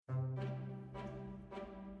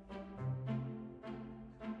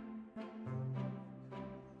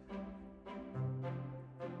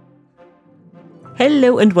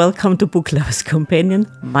Hello and welcome to Book Lovers Companion.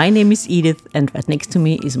 My name is Edith and right next to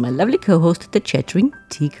me is my lovely co-host, the Chattering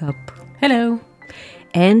Teacup. Hello.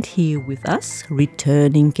 And here with us,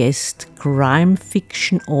 returning guest, crime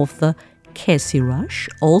fiction author Cassie Rush,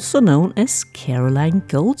 also known as Caroline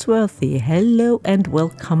Goldsworthy. Hello and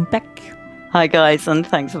welcome back. Hi guys, and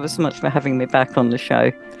thanks ever so much for having me back on the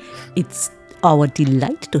show. It's our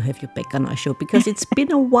delight to have you back on our show because it's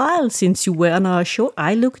been a while since you were on our show.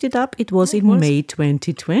 I looked it up. It was in May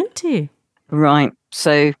 2020. Right.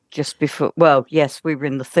 So just before, well, yes, we were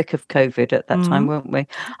in the thick of COVID at that time, weren't we?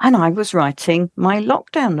 And I was writing my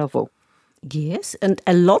lockdown novel. Yes, and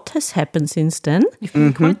a lot has happened since then. You've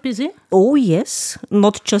been quite busy. Oh, yes.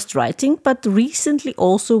 Not just writing, but recently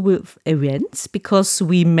also with events because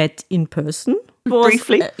we met in person.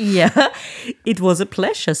 Briefly. It was a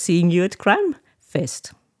pleasure seeing you at Crime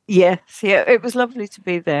Fest. Yes, yeah, it was lovely to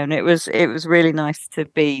be there, and it was really nice to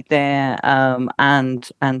be there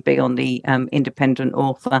and be on the independent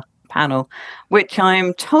author panel, which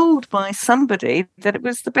I'm told by somebody that it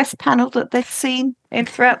was the best panel that they'd seen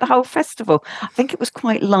throughout the whole festival. I think it was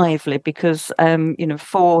quite lively because,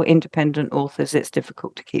 for independent authors, it's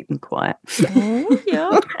difficult to keep them quiet. Oh,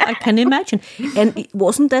 yeah, I can imagine. And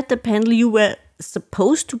wasn't that the panel you were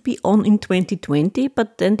supposed to be on in 2020,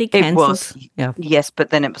 but then they cancelled? It was, yes, but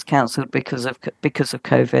then it was cancelled because of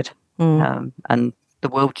COVID, and the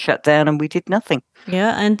world shut down, and we did nothing.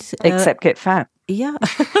 Yeah, and except get fat. Yeah,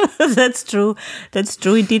 that's true. That's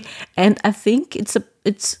true indeed. And I think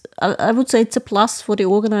I would say it's a plus for the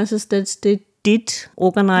organizers that they did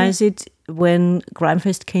organize it when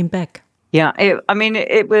Crimefest came back. Yeah,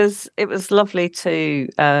 it was lovely to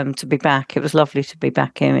be back. It was lovely to be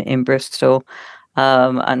back in Bristol,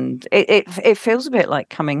 and it feels a bit like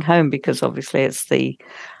coming home because obviously it's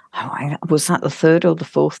was that the third or the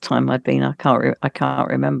fourth time I'd been? I can't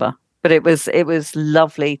remember. But it was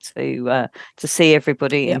lovely to see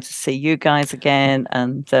everybody and to see you guys again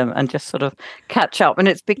and just sort of catch up. And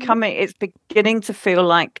it's beginning to feel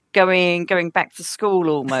like going back to school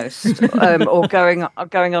almost, or going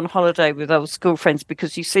on holiday with old school friends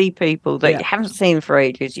because you see people that you haven't seen for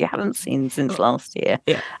ages, you haven't seen since last year.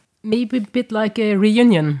 Yeah, maybe a bit like a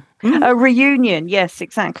reunion. A reunion, yes,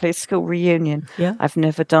 exactly. A school reunion. Yeah, I've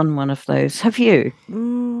never done one of those. Have you?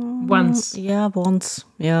 Once. Yeah, once.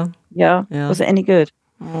 Yeah. Yeah. Was it any good?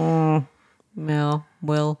 Yeah.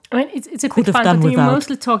 Well, I mean, it's a bit fun, but you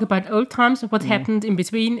mostly talk about old times and what happened in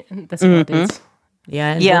between, and that's about it.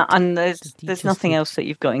 Yeah, and there's nothing else that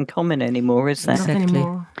you've got in common anymore, is there? Exactly. Not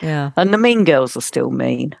anymore. Yeah. And the mean girls are still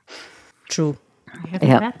mean. True. We haven't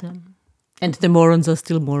had them. And the morons are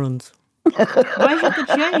still morons. Why should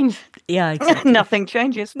they change? Yeah, exactly. Nothing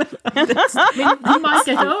changes. They might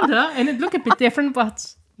get older and it look a bit different,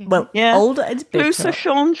 but... Older and better. Plus ça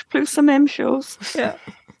change, plus ça même chose. Yeah,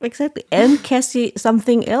 exactly. And Cassie,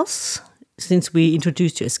 something else, since we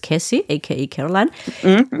introduced you as Cassie, aka Caroline,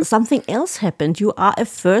 something else happened. You are a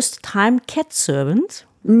first-time cat servant.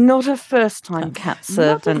 Not a first-time cat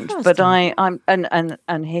servant, but I'm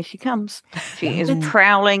and here she comes. She is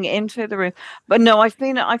prowling into the room. But no, I've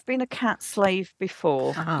been a cat slave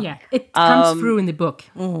before. Yeah, it comes through in the book.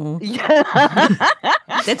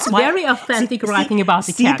 That's very authentic writing about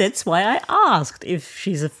the cat. That's why I asked if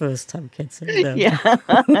she's a first-time cat servant. Yeah.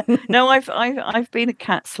 No, I've been a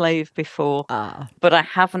cat slave before, but I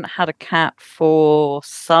haven't had a cat for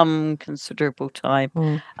some considerable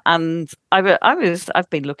time. And I've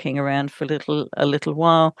been looking around for a little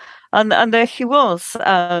while, and there she was.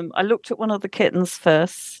 I looked at one of the kittens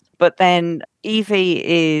first, but then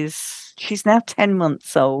Evie she's now 10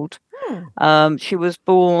 months old. She was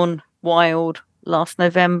born wild last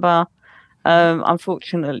November.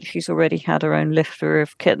 Unfortunately, she's already had her own litter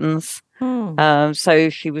of kittens. So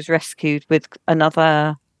she was rescued with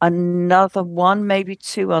another one, maybe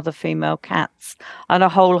two other female cats, and a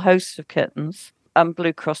whole host of kittens. And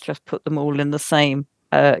Blue Cross just put them all in the same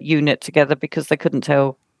unit together because they couldn't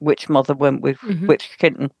tell which mother went with which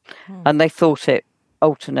kitten, and they thought it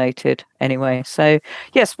alternated anyway. So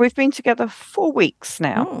yes, we've been together 4 weeks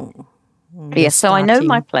now. Yes, so I know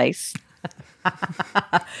my place.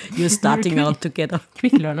 You're starting out together.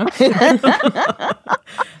 Quick learner.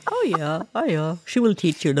 Oh yeah. She will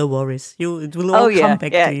teach you, no worries. It will all come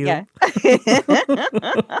back to you. Yeah.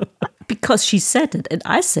 Because she said it, and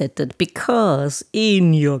I said it, because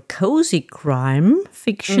in your cozy crime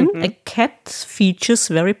fiction, a cat features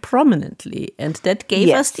very prominently, and that gave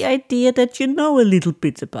us the idea that you know a little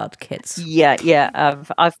bit about cats. Yeah.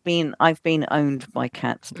 I've been owned by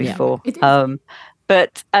cats before.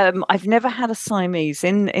 But I've never had a Siamese.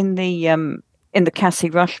 In in the Cassie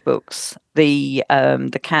Rush books, the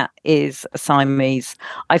cat is a Siamese.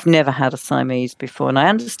 I've never had a Siamese before, and I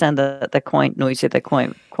understand that they're quite noisy. They're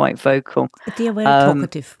quite vocal. They are very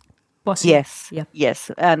talkative. Bossy. Yes, yes,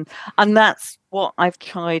 and that's what I've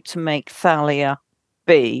tried to make Thalia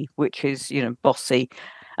be, which is, you know, bossy.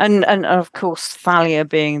 And of course, Thalia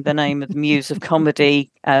being the name of the muse of comedy,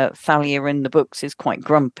 Thalia in the books is quite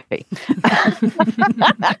grumpy.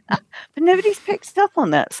 But nobody's picked up on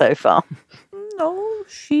that so far. No,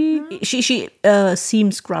 she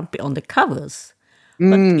seems grumpy on the covers,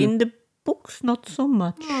 but in the books not so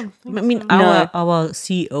much. I mean, our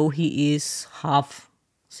CEO, he is half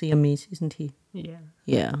Siamese, isn't he? Yeah.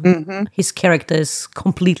 Yeah. Mm-hmm. His character is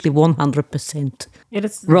completely 100%. Yeah,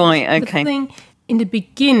 that's right. The okay. thing in the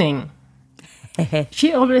beginning,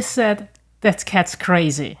 she always said that cat's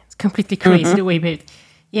crazy. It's completely crazy the way we behave.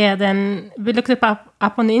 Yeah. Then we looked it up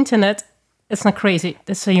on the internet. It's not crazy.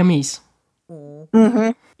 That's Siamese.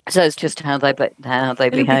 Mm-hmm. So it's just how they behave. A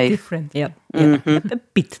bit different. Yeah. A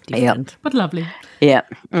bit different, but lovely. Yeah.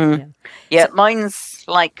 Yeah. Mine's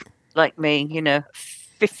like me. You know,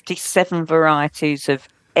 57 varieties of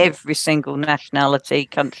every single nationality,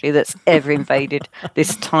 country that's ever invaded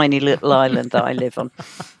this tiny little island that I live on.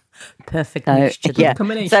 Perfect mixture. Yeah.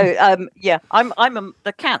 Combination. So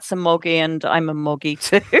the cat's a moggy, and I'm a moggy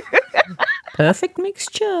too. Perfect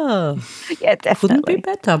mixture. Yeah, definitely. Couldn't be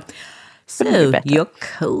better. So, your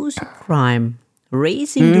cozy crime.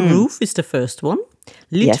 Raising the Roof is the first one.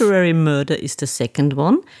 Literary Murder is the second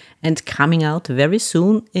one. And coming out very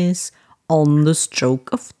soon is On the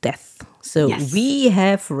Stroke of Death. So, we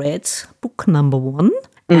have read book number 1.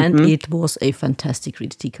 And it was a fantastic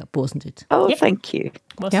read, Teacup, wasn't it? Oh, thank you.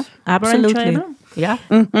 Yeah, absolutely. Yeah.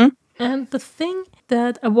 And the thing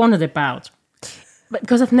that I wondered about,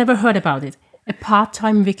 because I've never heard about it, a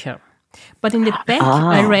part-time vicar. But in the back,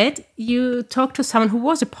 I read you talked to someone who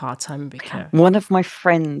was a part-time vicar. One of my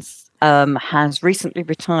friends has recently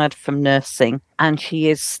retired from nursing, and she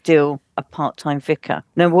is still a part-time vicar.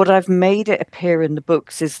 Now, what I've made it appear in the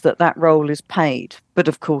books is that role is paid, but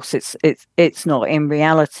of course it's not. In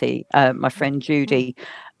reality, my friend Judy,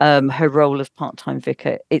 her role as part-time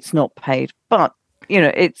vicar, it's not paid, but you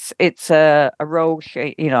know, it's a role.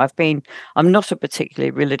 She, you know, I'm not a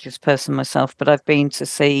particularly religious person myself, but I've been to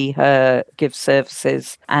see her give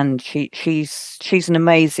services, and she's an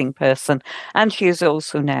amazing person, and she is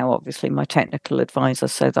also now obviously my technical advisor,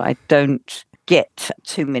 so that I don't get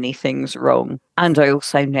too many things wrong. And I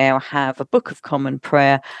also now have a Book of Common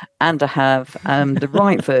Prayer, and I have the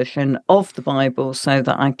right version of the Bible, so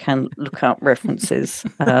that I can look up references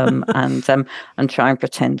and try and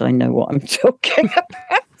pretend I know what I'm talking about.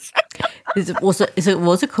 It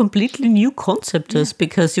was a completely new concept,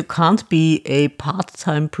 because you can't be a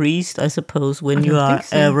part-time priest, I suppose, when you are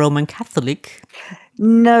a Roman Catholic.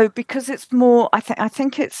 No, because it's more. I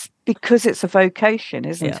think it's because it's a vocation,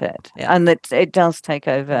 isn't it? Yeah. And that it does take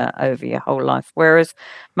over your whole life. Whereas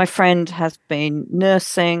my friend has been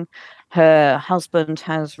nursing. Her husband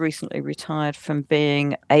has recently retired from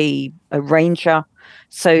being a ranger,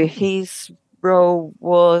 so his role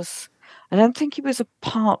was. I don't think he was a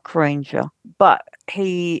park ranger, but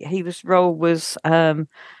his role was.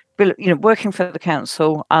 Working for the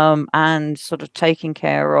council and sort of taking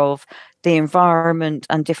care of the environment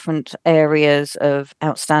and different areas of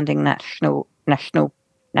outstanding natural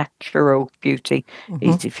beauty,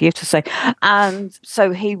 easy for you to say. And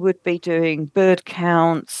so he would be doing bird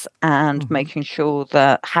counts and making sure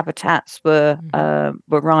that habitats were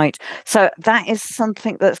right. So that is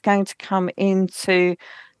something that's going to come into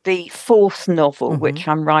the fourth novel, which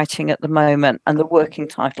I'm writing at the moment, and the working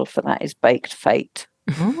title for that is Baked Fate.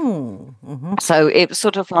 So it was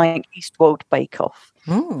sort of like Eastwold Bake Off.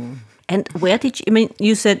 And where did you? I mean,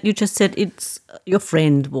 you just said it's your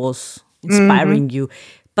friend was inspiring you,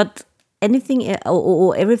 but anything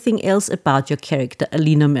or everything else about your character,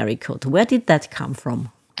 Alina Merricoat, where did that come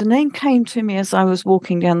from? The name came to me as I was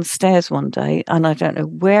walking down the stairs one day, and I don't know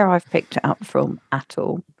where I've picked it up from at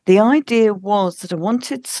all. The idea was that I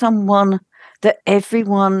wanted someone that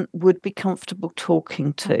everyone would be comfortable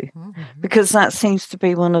talking to, because that seems to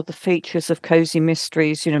be one of the features of cozy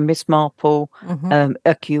mysteries. You know, Miss Marple,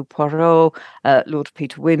 Hercule Poirot, Lord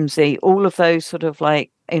Peter Wimsey, all of those sort of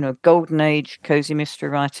like, you know, golden age cozy mystery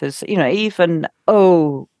writers. You know, even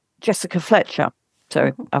Jessica Fletcher.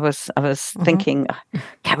 So I was thinking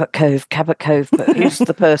Cabot Cove, but who's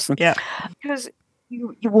the person? Yeah, because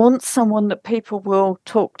you want someone that people will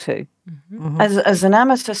talk to. As an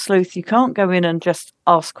amateur sleuth, you can't go in and just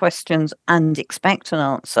ask questions and expect an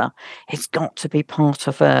answer. It's got to be part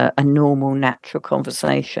of a normal, natural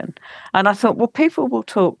conversation. And I thought, well, people will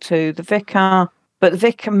talk to the vicar, but the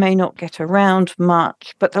vicar may not get around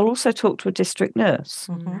much, but they'll also talk to a district nurse.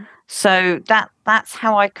 So that's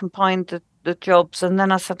how I combined the jobs. And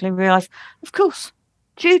then I suddenly realised, of course,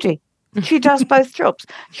 Judy. She does both jobs.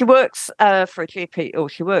 She works for a GP, or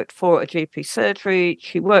she worked for a GP surgery.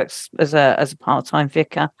 She works as a part-time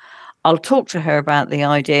vicar. I'll talk to her about the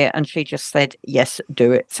idea, and she just said, "Yes,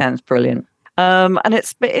 do it. Sounds brilliant." And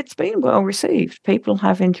it's been well received. People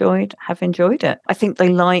have enjoyed it. I think they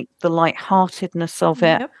like the lightheartedness of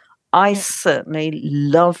it. Yep. I certainly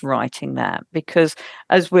love writing that, because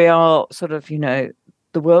as we are sort of,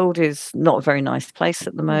 the world is not a very nice place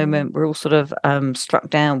at the moment. We're all sort of struck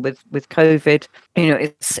down with COVID.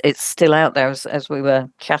 It's still out there, as we were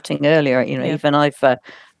chatting earlier. Even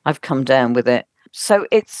I've come down with it. So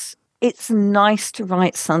it's nice to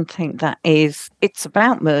write something that it's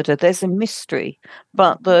about murder. There's a mystery,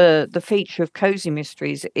 but the feature of Cozy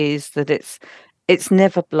Mysteries is that it's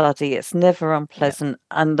never bloody. It's never unpleasant,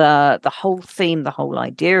 and the whole theme, the whole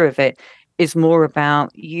idea of it, is more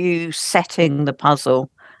about you setting the puzzle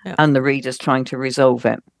and the readers trying to resolve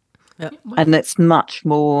it. And it's much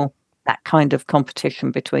more that kind of competition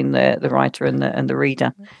between the writer and the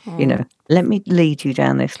reader. Let me lead you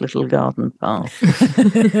down this little garden path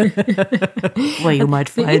where you might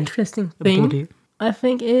find the interesting thing, I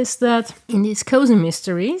think, is that in these Cozy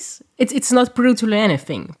Mysteries, it's not brutal or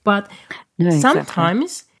anything, but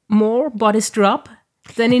sometimes more bodies drop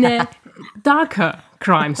than in a darker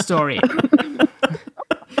crime story.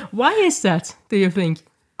 Why is that, do you think?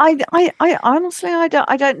 I honestly, I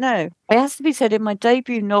don't know. It has to be said, in my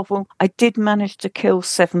debut novel, I did manage to kill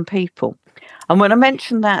 7 people. And when I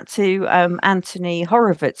mentioned that to Anthony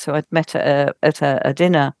Horowitz, who I'd met at a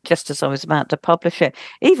dinner just as I was about to publish it,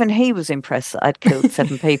 even he was impressed that I'd killed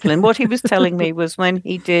 7 people. And what he was telling me was, when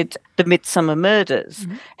he did the Midsummer Murders,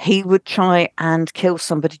 he would try and kill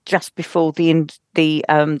somebody just before the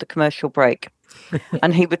commercial break.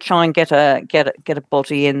 And he would try and get a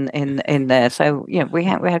body in there. So we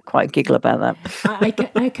had quite a giggle about that.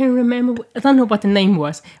 I can remember. I don't know what the name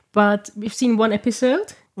was, but we've seen one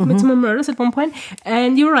episode, Midsummer Murders, at one point,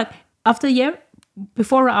 and you're right. After a year,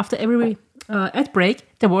 before or after every ad break,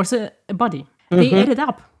 there was a body. They added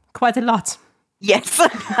up quite a lot. Yes.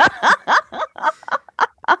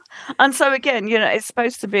 And so again, it's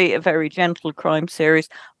supposed to be a very gentle crime series,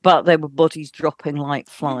 but there were bodies dropping like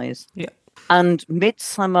flies. Yeah. And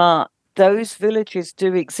Midsummer, those villages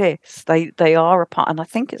do exist. They are a part, and I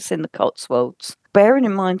think it's in the Cotswolds. Bearing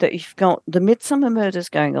in mind that you've got the Midsummer Murders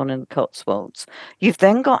going on in the Cotswolds, you've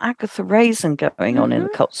then got Agatha Raisin going on in the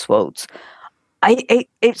Cotswolds.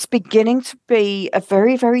 It's beginning to be a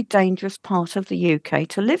very, very dangerous part of the UK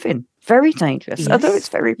to live in. Very dangerous, although it's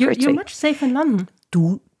very pretty. You're much safer in London.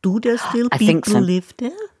 Do there still people live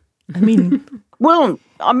there? I mean... Well,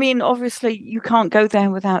 obviously, you can't go there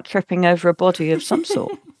without tripping over a body of some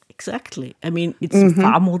sort. Exactly. I mean, it's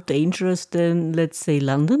far more dangerous than, let's say,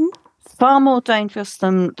 London. Far more dangerous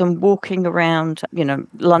than walking around,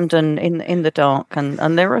 London in the dark.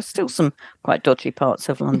 And there are still some quite dodgy parts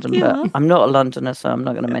of London, but I'm not a Londoner, so I'm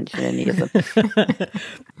not going to mention any of them.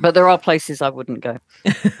 But there are places I wouldn't go.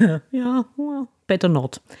 Yeah, well, better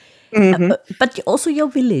not. But also your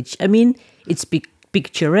village. I mean, it's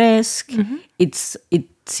picturesque. It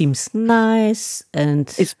seems nice,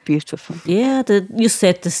 and it's beautiful. Yeah, you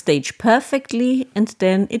set the stage perfectly, and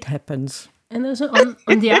then it happens. And also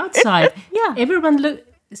on the outside, everyone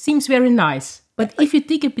seems very nice. But if you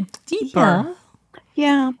dig a bit deeper,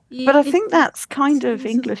 but I think that's kind of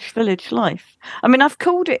English village life. I mean, I've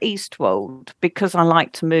called it Eastwold because I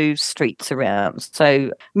like to move streets around.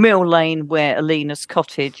 So Mill Lane, where Alina's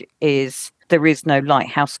cottage is, there is no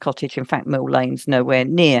lighthouse cottage. In fact, Mill Lane's nowhere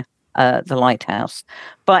near the lighthouse.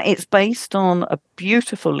 But it's based on a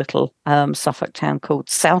beautiful little Suffolk town called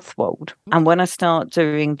Southwold. And when I start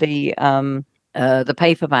doing the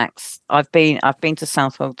paperbacks, I've been to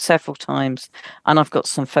Southwold several times, and I've got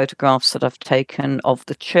some photographs that I've taken of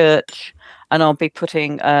the church, and I'll be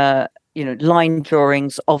putting line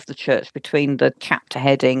drawings of the church between the chapter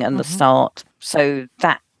heading and the start, so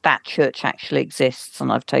that church actually exists,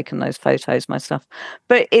 and I've taken those photos myself.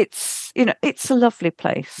 But it's a lovely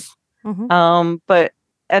place. But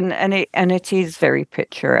and it is very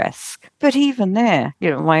picturesque. But even there,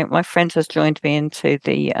 my friend has joined me into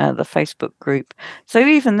the Facebook group. So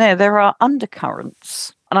even there are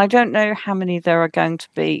undercurrents. And I don't know how many there are going to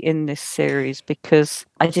be in this series, because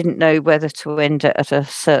I didn't know whether to end it at a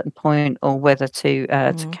certain point or whether to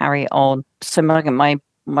carry on. So my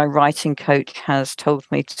writing coach has told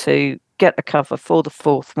me to get a cover for the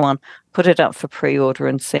fourth one, put it up for pre-order,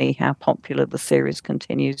 and see how popular the series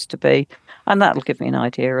continues to be. And that'll give me an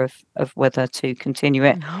idea of whether to continue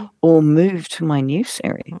it or move to my new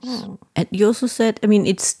series. And you also said, I mean,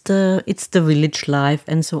 it's the village life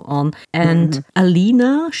and so on. And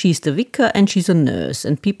Alina, she's the vicar and she's a nurse,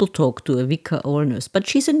 and people talk to a vicar or a nurse, but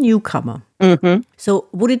she's a newcomer. So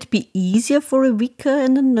would it be easier for a vicar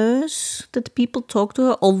and a nurse that people talk to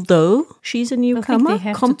her, although she's a newcomer,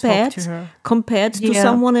 compared to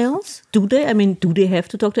someone else? Do they? I mean, do they have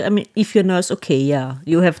to talk to? I mean, if you're a nurse, okay, yeah,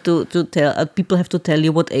 you have to tell people have to tell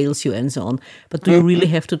you what ails you and so on. But do you really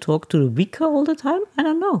have to talk to the vicar all the time? I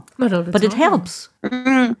don't know. Not all the but time. It helps.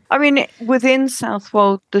 I mean, within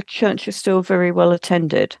Southwold, the church is still very well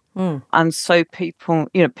attended. And so people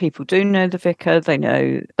do know the vicar. They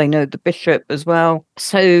know the bishop as well.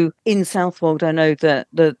 So in Southwold, I know that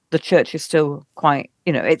the church is still quite,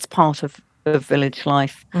 it's part of village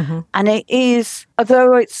life. And it is,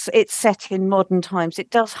 although it's set in modern times, it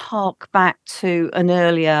does hark back to an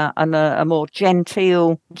earlier and a more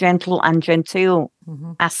gentle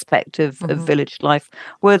aspect of village life,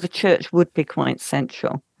 where the church would be quite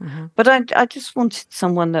central. But I just wanted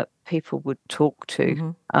someone that people would talk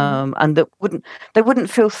to, and that wouldn't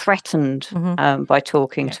feel threatened by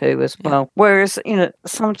talking to as well. Whereas,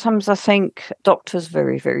 sometimes I think doctors are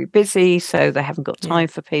very, very busy, so they haven't got time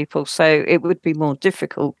for people. So it would be more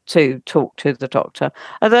difficult to talk to the doctor.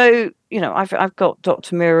 Although, I've got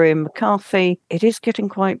Dr. Miriam McCarthy. It is getting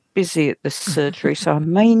quite busy at this surgery, so I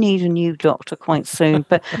may need a new doctor quite soon.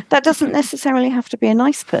 But that doesn't necessarily have to be a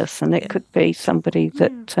nice person. It could be somebody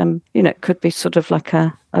that, it could be sort of like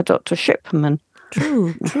a Dr. Shipman.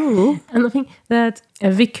 True. And I think that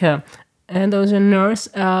a vicar and also a nurse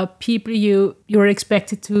are people you're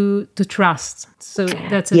expected to trust. So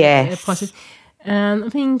that's a positive. And I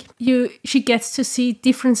think she gets to see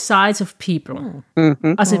different sides of people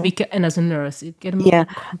as a vicar and as a nurse. It gets more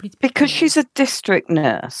complete. Because she's a district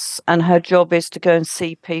nurse, and her job is to go and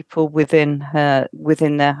see people within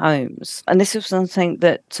their homes. And this is something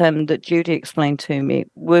that Judy explained to me,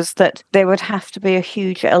 was that there would have to be a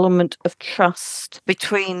huge element of trust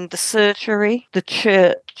between the surgery, the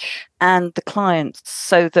church, and the clients,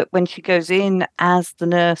 so that when she goes in as the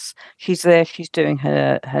nurse, she's there, she's doing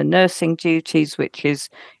her nursing duties, which is,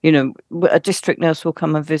 a district nurse will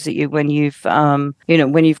come and visit you when you've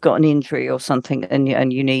got an injury or something,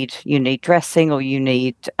 and you need dressing, or you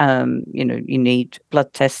need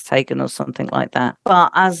blood tests taken or something like that.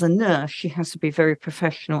 But as a nurse, she has to be very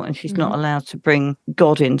professional, and she's not allowed to bring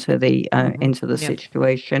God into the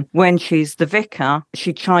situation. When she's the vicar,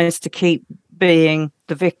 she tries to keep being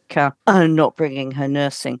the vicar and not bringing her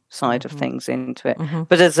nursing side of things into it.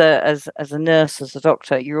 But as a nurse, as a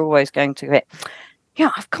doctor, you're always going to get,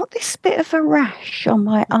 I've got this bit of a rash on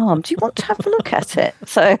my arm. Do you want to have a look at it?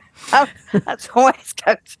 So that's always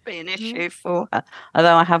going to be an issue for her,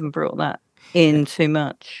 although I haven't brought that in too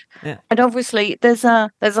much. And obviously there's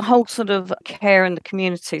a whole sort of care in the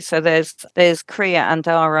community. So there's Kriya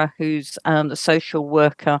Andara, who's the social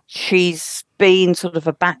worker. She's been sort of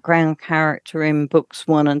a background character in books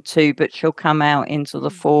 1 and 2, but she'll come out into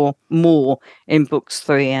the 4 more in books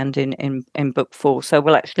 3 and in book 4. So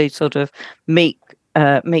we'll actually sort of meet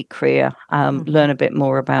Kriya, learn a bit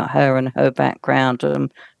more about her and her background,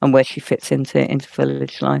 and where she fits into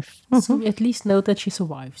village life. So we at least know that she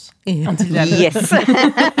survives. Until then. Yes.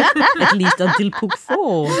 At least until book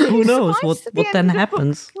 4. Who knows what then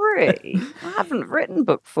happens? I haven't written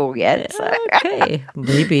book 4 yet. So. Okay,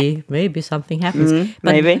 maybe something happens.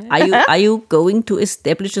 But maybe. Are you going to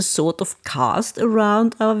establish a sort of cast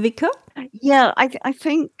around our vicar? Yeah, I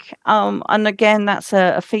think, and again, that's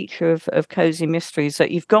a feature of Cozy Mysteries, that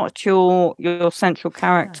you've got your central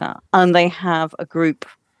character, and they have a group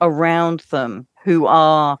around them who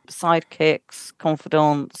are sidekicks,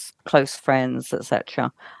 confidants, close friends,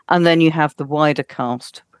 etc. And then you have the wider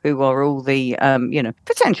cast, who are all the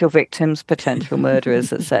potential victims, potential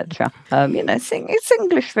murderers, etc. It's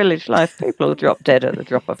English village life. People will drop dead at the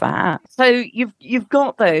drop of a hat. So you've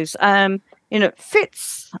got those.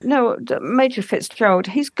 Major Fitzgerald,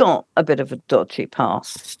 he's got a bit of a dodgy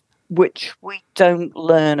past, which we don't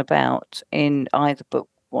learn about in either book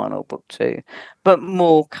 1 or book 2, but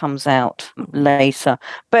more comes out later.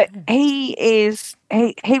 But he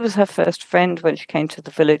was her first friend when she came to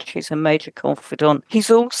the village. He's a major confidant. He's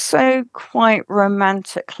also quite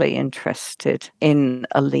romantically interested in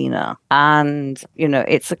Alina. And,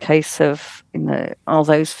 it's a case of, are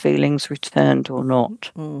those feelings returned or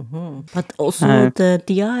not? But also the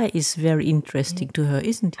DI is very interesting to her,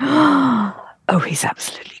 isn't he? Oh, he's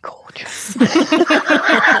absolutely gorgeous. He's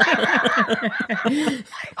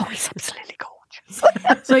absolutely gorgeous.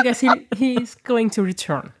 So I guess he's going to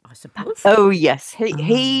return, I suppose. Oh yes,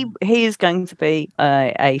 he is going to be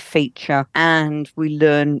a feature, and we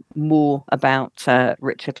learn more about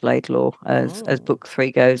Richard Laidlaw as book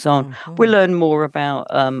 3 goes on. We learn more about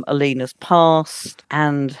Alina's past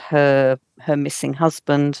and her missing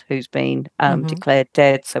husband, who's been declared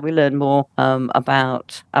dead. So we learn more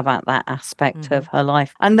about that aspect of her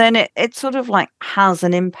life, and then it sort of like has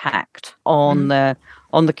an impact on the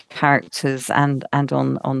characters and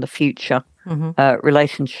on the future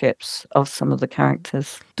relationships of some of the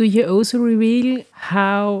characters. Do you also reveal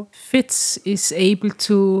how Fitz is able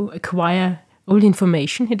to acquire all the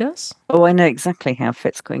information he does? Oh, I know exactly how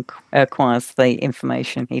Fitz acquires the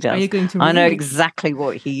information he does. Are you going to I know exactly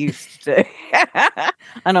what he used to do.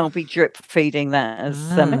 And I'll be drip feeding that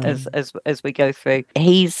as we go through.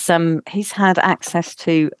 He's had access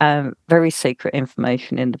to very secret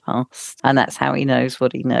information in the past, and that's how he knows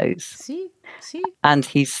what he knows. See? And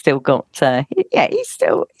he's still got he's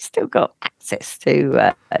still got access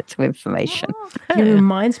to information. He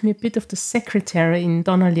reminds me a bit of the secretary in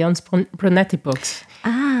Donna Leon's Brunetti books.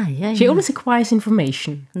 She always acquires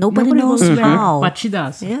information. Nobody knows how, but she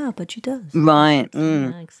does. Yeah, but she does. Right.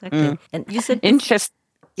 Yeah, exactly. And you said interesting.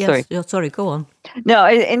 Yes, sorry, go on. No,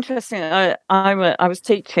 interesting. I was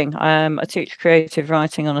teaching. I teach creative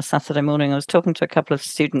writing on a Saturday morning. I was talking to a couple of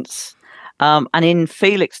students. And in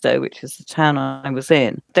Felixstowe, which is the town I was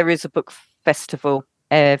in, there is a book festival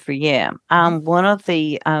every year. And one of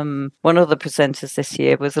the presenters this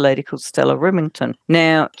year was a lady called Stella Rimington.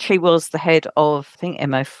 Now, she was the head of, I think,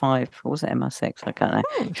 MO5, or was it MO6? I can't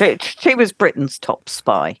know. She was Britain's top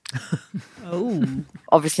spy.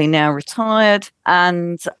 Obviously now retired.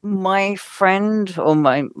 And my friend, or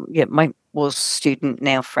my student,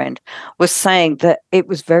 now friend, was saying that it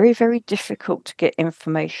was very, very difficult to get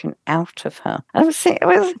information out of her. I was saying,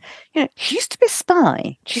 she used to be a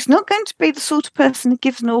spy. She's not going to be the sort of person who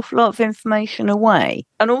gives an awful lot of information away.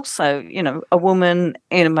 And also, a woman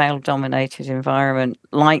in a male-dominated environment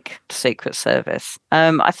like the Secret Service.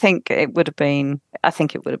 I think it would have been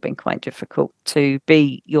quite difficult to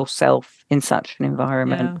be yourself in such an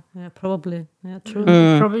environment. Yeah, probably. Yeah, true.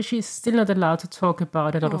 Probably she's still not allowed to talk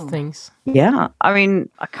about a lot of things. Yeah. I mean,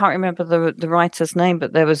 I can't remember the writer's name,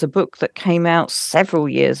 but there was a book that came out several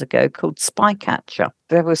years ago called Spycatcher.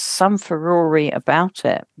 There was some furore about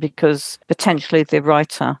it because potentially the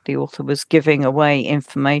author was giving away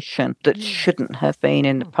information that shouldn't have been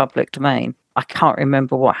in the public domain. I can't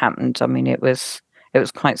remember what happened. I mean, it was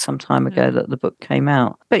quite some time ago that the book came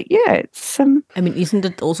out. But yeah, it's... I mean, isn't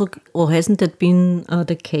it also, or hasn't that been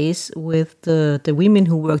the case with the women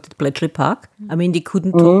who worked at Bletchley Park? I mean, they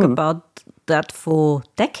couldn't talk about that for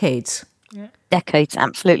decades. Yeah. Decades,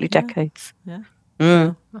 absolutely decades. Yeah.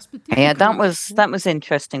 Must be Yeah, that was an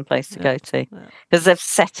interesting place to go to, because they've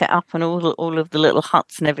set it up, and all of the little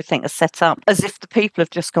huts and everything are set up as if the people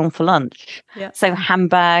have just gone for lunch. Yeah. So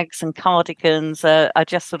handbags and cardigans are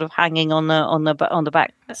just sort of hanging on the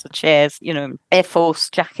backs of chairs. Air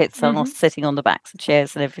Force jackets are sitting on the backs of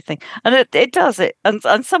chairs and everything. And it does it. And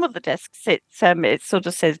some of the desks it sort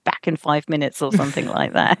of says back in 5 minutes or something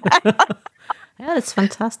like that. Yeah, it's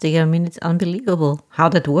fantastic. I mean, it's unbelievable how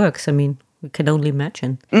that works. I mean, we can only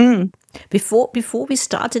imagine. Before we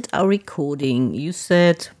started our recording, you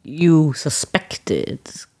said you suspected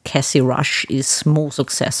Cassie Rush is more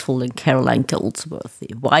successful than Caroline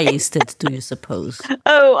Goldsworthy. Why is that, do you suppose?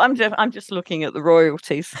 Oh, I'm just looking at the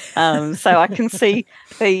royalties. So I can see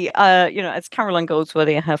as Caroline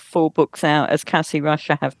Goldsworthy, I have 4 books out. As Cassie Rush,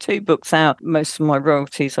 I have 2 books out. Most of my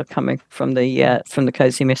royalties are coming from the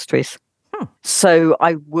Cozy Mysteries. So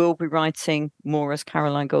I will be writing more as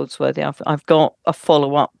Caroline Goldsworthy. I've got a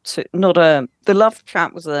follow-up to the Love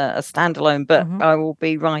Trap was a standalone, but I will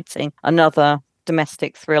be writing another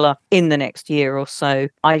domestic thriller in the next year or so.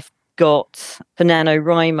 I've got for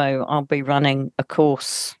NaNoWriMo, I'll be running a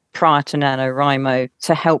course prior to NaNoWriMo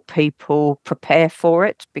to help people prepare for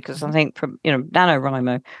it, because I think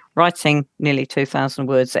NaNoWriMo, writing nearly 2,000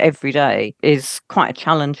 words every day is quite a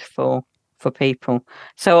challenge for people.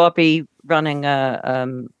 So I'll be running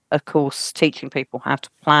a course teaching people how to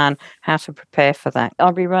plan, how to prepare for that.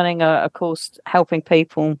 I'll be running a course helping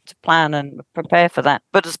people to plan and prepare for that.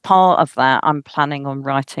 But as part of that, I'm planning on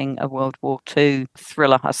writing a World War II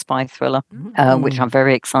thriller, a spy thriller, which I'm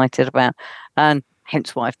very excited about. And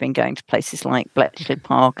hence why I've been going to places like Bletchley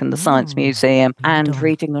Park and the Science Museum and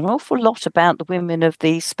reading an awful lot about the women of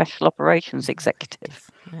the Special Operations Executive.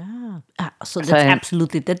 Yeah. So that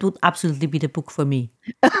would absolutely be the book for me.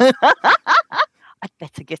 I'd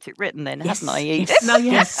better get it written then, hadn't I, Edith? Yes. No,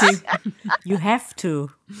 you have to. You have to.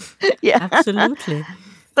 Yeah. Absolutely.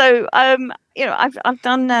 So, I've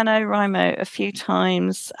done NaNoWriMo a few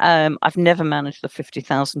times. I've never managed the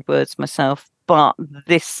 50,000 words myself, but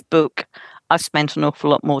this book, I've spent an awful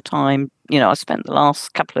lot more time. I spent the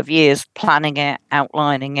last couple of years planning it,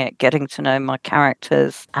 outlining it, getting to know my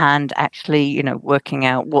characters, and actually, working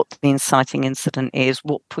out what the inciting incident is,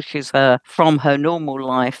 what pushes her from her normal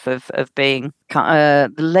life of being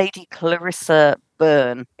the Lady Clarissa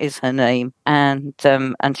Byrne is her name, and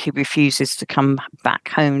she refuses to come back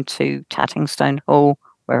home to Tattingstone Hall,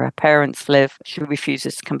 where her parents live. She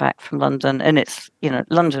refuses to come back from London, and it's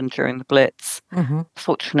London during the Blitz.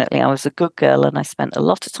 Fortunately, I was a good girl, and I spent a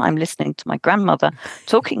lot of time listening to my grandmother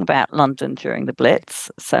talking about London during the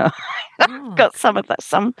Blitz. So I've got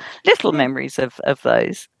some little memories of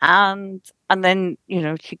those. And then,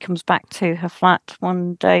 she comes back to her flat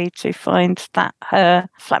one day to find that her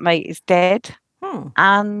flatmate is dead.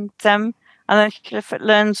 And then she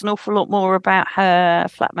learns an awful lot more about her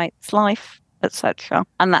flatmate's life, etc.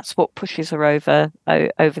 And that's what pushes her over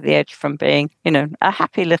the edge from being, a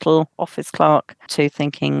happy little office clerk to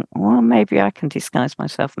thinking, well, maybe I can disguise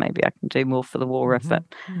myself. Maybe I can do more for the war effort.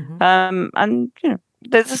 And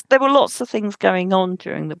there were lots of things going on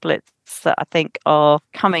during the Blitz that I think are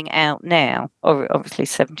coming out now, obviously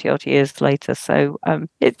 70 odd years later. So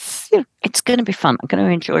it's going to be fun. I'm going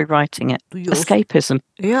to enjoy writing it. Escapism.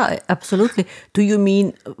 Yeah, absolutely. Do you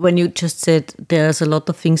mean when you just said there's a lot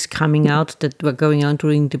of things coming out that were going on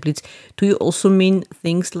during the Blitz, do you also mean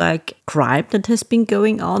things like crime that has been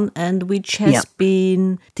going on and which has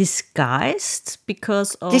been disguised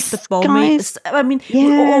because of the bombing? I mean,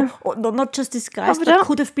 or not just disguised, but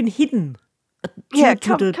could have been hidden.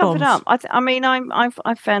 Covered up.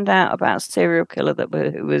 I found out about a serial killer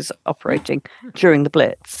who was operating during the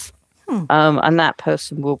Blitz. And that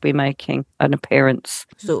person will be making an appearance.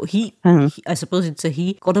 So he I suppose it's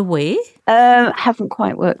he got away? Haven't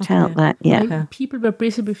quite worked out that yet. Okay. People were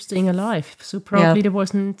busy with staying alive, so probably there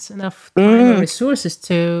wasn't enough time or resources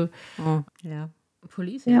to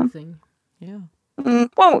police anything. Yeah.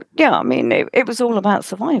 Well, yeah, I mean, it was all about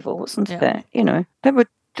survival, wasn't it? There were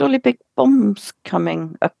jolly big bombs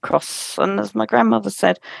coming across. And as my grandmother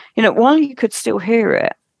said, while you could still hear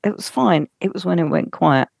it, it was fine. It was when it went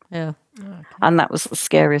quiet. Yeah. Okay. And that was the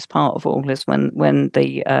scariest part of all, is when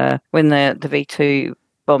the V2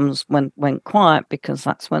 bombs went quiet, because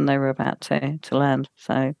that's when they were about to land.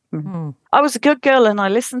 So I was a good girl and I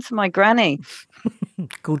listened to my granny.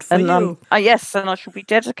 Good for you. Yes, and I shall be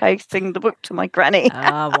dedicating the book to my granny.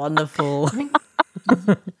 Wonderful.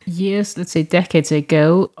 Years, let's say decades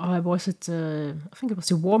ago, I was at, I think it was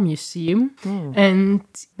the War Museum. And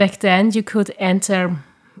back then you could enter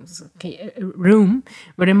a room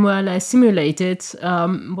where they more or less simulated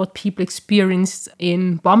what people experienced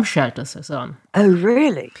in bomb shelters and so on. Oh,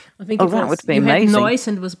 really? I think that would be amazing. Had noise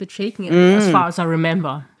and it was a bit shaking, as far as I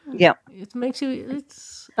remember. Yeah. It makes you,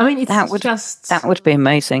 that would be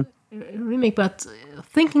amazing. Remake, but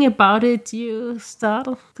thinking about it, you start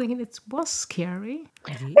thinking it was scary.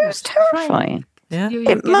 It was terrifying. Yeah.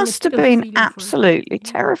 It must have been absolutely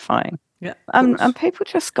terrifying. Yeah, and people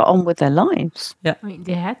just got on with their lives. Yeah, I mean,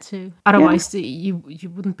 they had to. Otherwise, you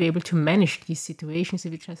wouldn't be able to manage these situations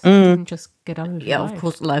if you just didn't just get on with your life. Of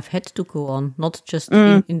course, life had to go on, not just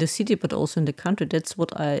in the city, but also in the country. That's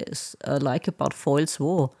what I like about Foyle's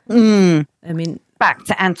War. I mean, back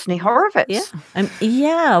to Anthony Horowitz.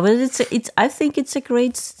 Yeah, but I think it's a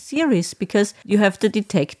great series, because you have the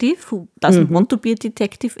detective who doesn't want to be a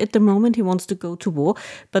detective at the moment. He wants to go to war,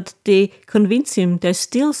 but they convince him there's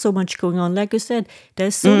still so much going on. Like I said,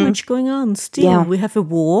 there's so much going on still. Yeah. We have a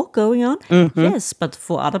war going on. Yes, but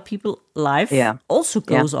for other people, life also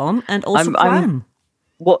goes on, and also crime. I'm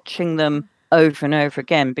watching them over and over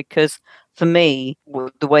again, because for me,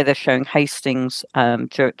 the way they're showing Hastings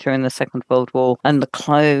during the Second World War, and the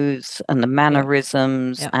clothes and the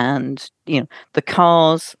mannerisms and the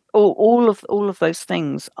cars, all of those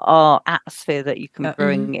things are atmosphere that you can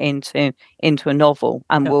bring into a novel,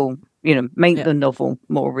 and will make the novel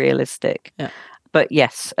more realistic. But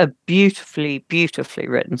yes, a beautifully, beautifully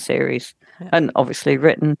written series. Yeah. And obviously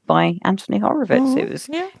written by Anthony Horowitz.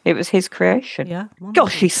 It was his creation. Yeah.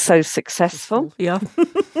 Gosh, he's so successful. Yeah.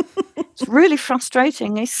 It's really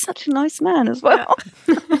frustrating. He's such a nice man as well.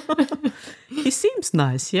 Yeah. He seems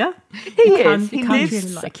nice, yeah? He is. You can't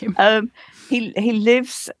really like him. He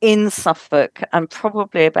lives in Suffolk and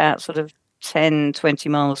probably about sort of 10, 20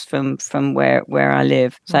 miles from where I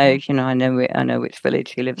live. So, I know which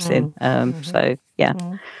village he lives in. So, yeah.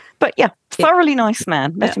 But yeah, thoroughly nice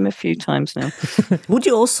man. Met him a few times now. Would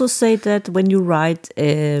you also say that when you write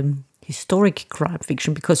historic crime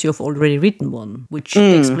fiction, because you've already written one, which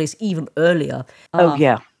takes place even earlier?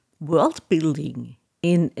 World building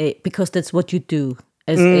because that's what you do.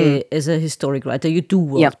 As a historic writer, you do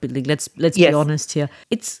world building. Let's be honest here.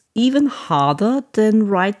 It's even harder than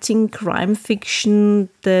writing crime fiction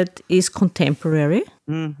that is contemporary.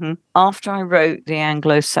 Mm-hmm. After I wrote the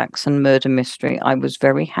Anglo-Saxon murder mystery, I was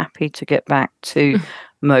very happy to get back to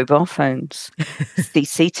mobile phones,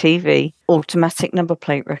 CCTV, automatic number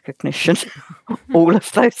plate recognition, all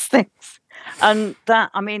of those things. And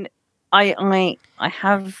that, I mean, I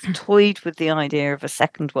have toyed with the idea of a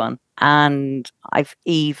second one, and I've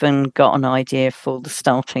even got an idea for the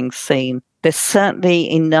starting scene. There was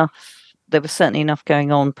certainly enough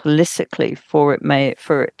going on politically for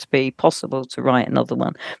it to be possible to write another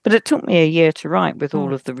one. But it took me a year to write with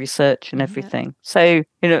all of the research and everything. So,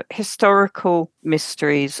 historical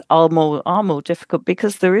mysteries are more difficult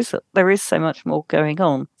because there is so much more going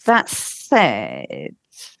on. That said,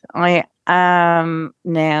 I am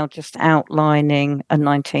now just outlining a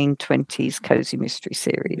 1920s cozy mystery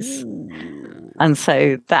series. Ooh. And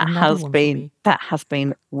so that has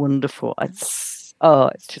been wonderful. It's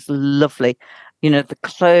just lovely. The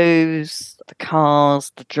clothes, the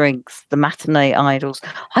cars, the drinks, the matinee idols.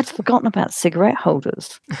 I'd forgotten about cigarette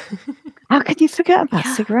holders. How could you forget about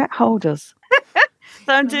cigarette holders?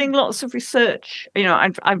 So I'm doing lots of research.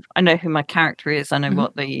 I know who my character is. I know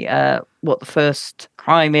what the first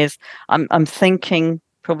crime is. I'm thinking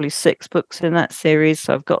probably 6 books in that series.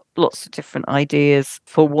 So I've got lots of different ideas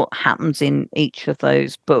for what happens in each of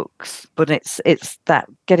those books. But it's that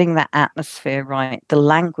getting that atmosphere right, the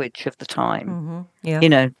language of the time. Mm-hmm.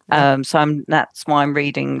 Yeah. So that's why I'm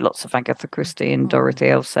reading lots of Agatha Christie and Dorothy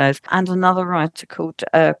L. Sayers, and another writer called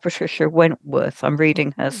Patricia Wentworth. I'm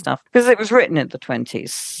reading her stuff because it was written in the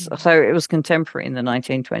 20s, so it was contemporary in the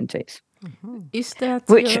 1920s. Mm-hmm. Is that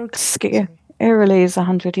eerily is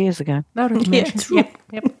 100 years ago.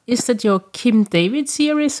 Yep. Is that your Kim David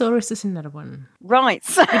series, or is this another one? Right.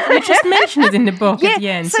 So you just mentioned it in the book at the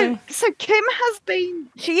end. So Kim has been.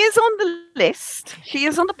 She is on the list. She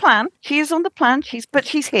is on the plan. But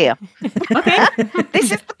she's here. Okay.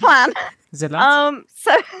 This is the plan. Is it lot?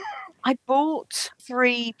 So I bought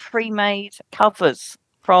 3 pre-made covers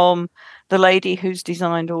from the lady who's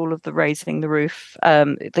designed all of the Raising the Roof,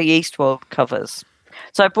 the Eastwold covers.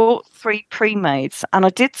 So I bought 3 pre-mades, and I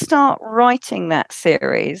did start writing that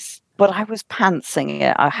series, but I was pantsing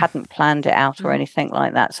it. I hadn't planned it out or anything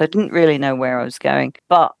like that, so I didn't really know where I was going.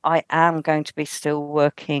 But I am going to be still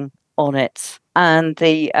working on it, and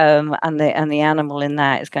the animal in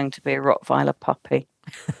that is going to be a Rottweiler puppy.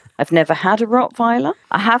 I've never had a Rottweiler.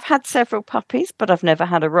 I have had several puppies, but I've never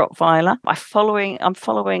had a Rottweiler. I'm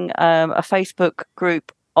following a Facebook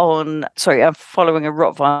group. I'm following a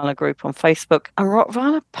Rottweiler group on Facebook, and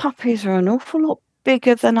Rottweiler puppies are an awful lot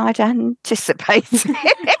bigger than I'd anticipated.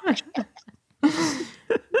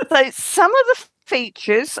 So some of the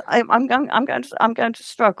features I'm going to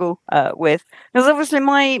struggle with, because obviously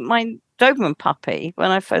my Doberman puppy,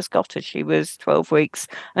 when I first got her, she was 12 weeks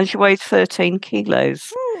and she weighed 13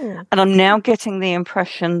 kilos. And I'm now getting the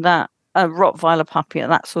impression that a Rottweiler puppy at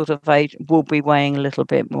that sort of age will be weighing a little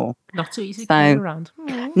bit more. Not so easy to carry around.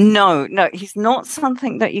 No, he's not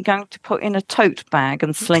something that you're going to put in a tote bag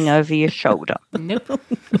and sling over your shoulder. Nope.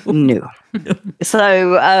 No.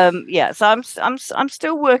 So so I'm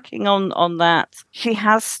still working on that. She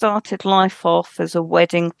has started life off as a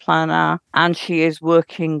wedding planner, and she is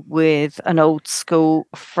working with an old school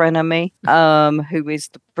frenemy, who is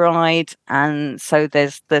the bride, and so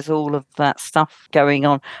there's all of that stuff going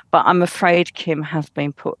on. But I'm afraid Kim has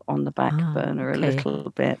been put on the back burner a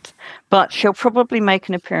little bit. But she'll probably make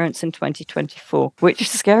an appearance in 2024, which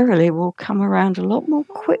scarily will come around a lot more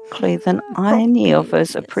quickly than any of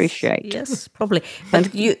us appreciate. Yes, probably.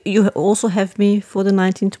 But you also have me for the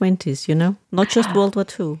 1920s, not just World War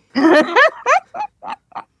II.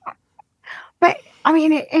 But, I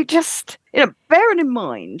mean, it just, bearing in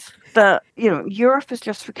mind that, Europe has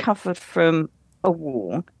just recovered from a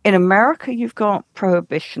war. In America, you've got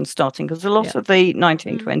Prohibition starting, because a lot of the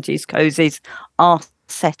 1920s cozies are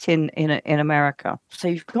set in America. So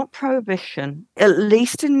you've got Prohibition. At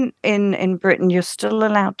least in Britain, you're still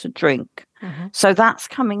allowed to drink. So that's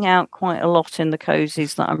coming out quite a lot in the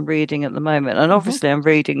cozies that I'm reading at the moment. And obviously I'm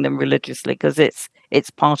reading them religiously because it's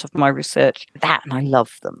part of my research. That, and I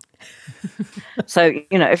love them. So,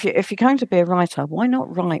 if you're going to be a writer, why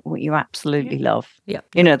not write what you absolutely love? Yeah.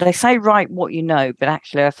 They say write what you know, but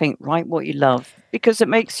actually I think write what you love, because it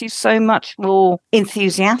makes you so much more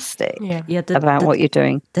enthusiastic about what you're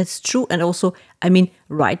doing. That's true. And also, I mean,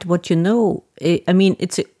 write what you know. I mean,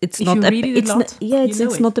 it's not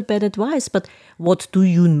it's not a bad advice, but what do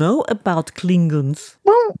you know about Klingons?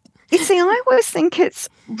 Well, you see, I always think it's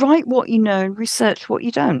write what you know and research what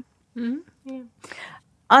you don't.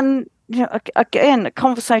 And again, a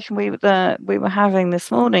conversation we were having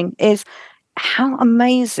this morning is how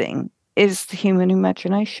amazing is the human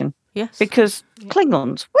imagination. Yes. Because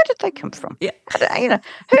Klingons, where did they come from? Yeah.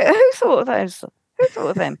 Who thought of those? Who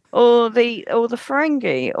thought of them? Or the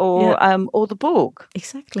Ferengi, or the Borg?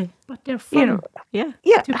 Exactly. But they're fun. To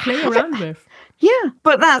play around with. Yeah,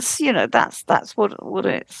 but that's what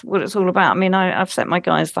it's all about. I mean, I've set my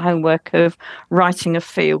guys the homework of writing a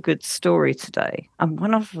feel-good story today, and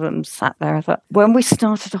one of them sat there. I thought, when we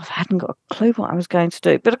started off, I hadn't got a clue what I was going to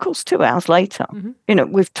do. But of course, 2 hours later,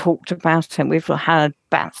 we've talked about it. We've had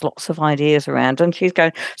bounced lots of ideas around, and she's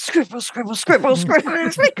going scribble, scribble, scribble, scribble.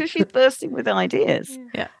 It's because she's bursting with ideas.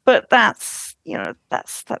 Yeah. But that's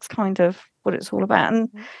kind of what it's all about. And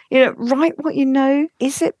write what you know.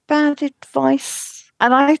 Is it bad advice?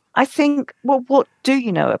 And I think, well, what do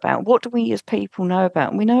you know about? What do we as people know about?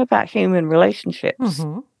 And we know about human relationships.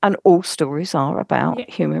 And all stories are about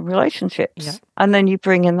human relationships. Yeah. And then you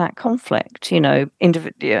bring in that conflict,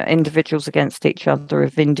 individuals against each other,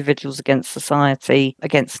 of individuals against society,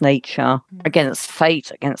 against nature, against fate,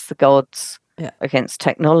 against the gods. Against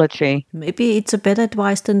technology. Maybe it's a better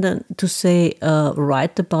advice than to say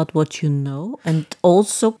write about what you know, and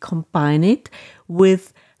also combine it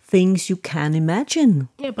with things you can imagine.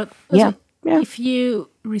 Yeah, but if you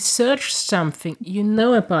research something you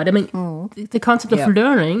know about, I mean, the concept of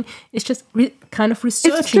learning is just kind of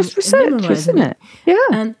researching. It's just research, isn't it? Yeah.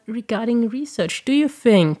 And regarding research, do you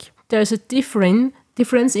think there's a difference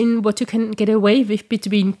in what you can get away with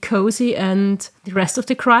between cozy and the rest of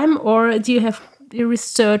the crime, or do you have the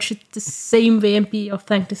research the same way and be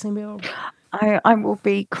authentic the same way? I will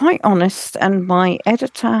be quite honest, and my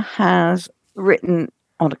editor has written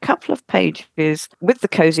on a couple of pages with the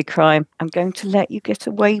cozy crime, I'm going to let you get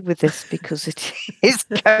away with this because it is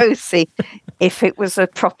cozy. If it was a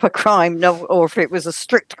proper crime novel, or if it was a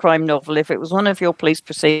strict crime novel, if it was one of your police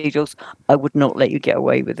procedurals, I would not let you get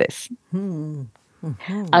away with this. And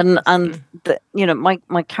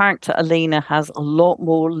my character Alina has a lot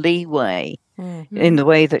more leeway in the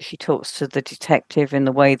way that she talks to the detective, in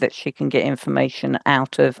the way that she can get information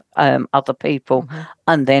out of other people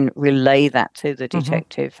and then relay that to the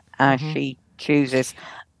detective as she chooses.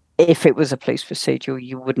 If it was a police procedural,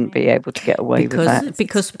 you wouldn't be able to get away with that.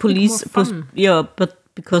 Because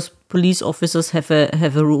because police officers have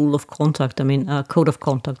a rule of conduct. I mean, a code of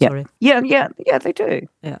conduct. Sorry. Yeah, they do.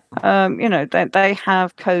 Yeah. They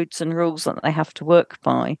have codes and rules that they have to work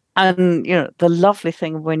by. And the lovely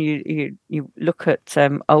thing when you look at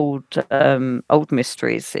old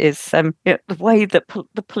mysteries is the way that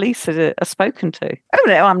the police are spoken to. Oh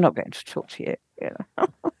no, I'm not going to talk to you.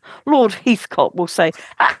 Lord Heathcote will say,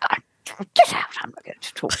 get out, I'm not going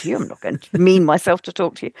to talk to you, I'm not going to mean myself to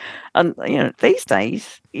talk to you. And these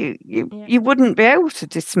days you wouldn't be able to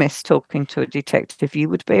dismiss talking to a detective. You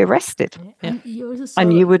would be arrested. And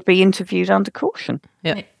you would be interviewed under caution.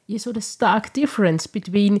 You saw the stark difference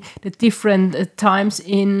between the different times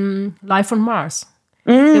in Life on Mars.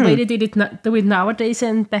 The way they did it nowadays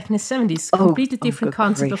and back in the 70s. Completely different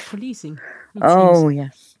concept of policing.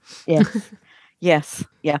 Yes. Yes.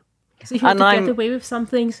 Yeah. So if you get away with some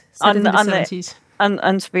things set in the 70s.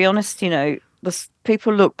 And to be honest,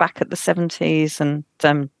 people look back at the 70s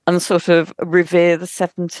and sort of revere the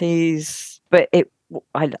 70s, but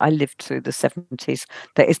I lived through the 70s.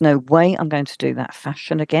 There is no way I'm going to do that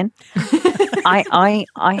fashion again. I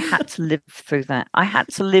had to live through that. I had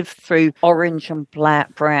to live through orange and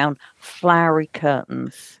brown flowery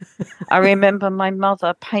curtains. I remember my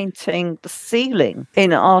mother painting the ceiling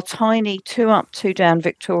in our tiny 2-up, 2-down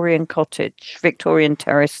Victorian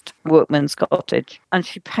terraced workman's cottage. And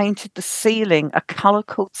she painted the ceiling a colour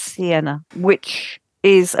called sienna, which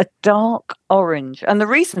is a dark orange. And the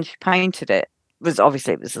reason she painted it was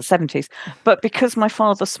obviously it was the 70s, but because my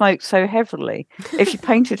father smoked so heavily, if you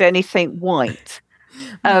painted anything white,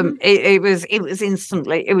 it was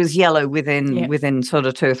instantly, it was yellow within sort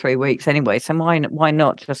of 2 or 3 weeks anyway. So why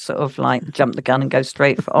not just sort of like jump the gun and go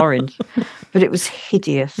straight for orange? But it was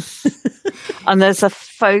hideous. And there's a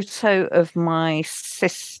photo of my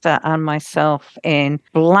sister and myself in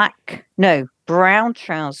brown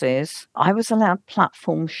trousers. I was allowed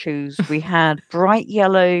platform shoes. We had bright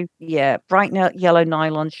yellow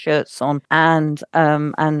nylon shirts on, and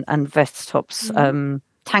vest tops,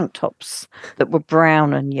 tank tops that were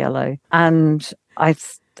brown and yellow. And I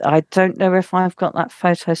don't know if I've got that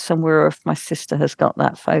photo somewhere or if my sister has got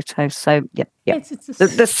that photo. So yeah.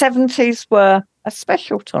 The 70s were a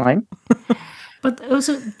special time. But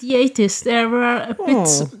also the 80s, they were a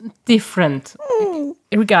bit different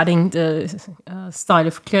regarding the style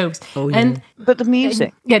of clothes. But the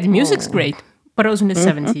music. The music's great. But also in the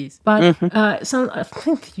 70s. But I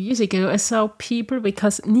think a few years ago, I saw people,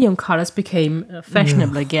 because neon colors became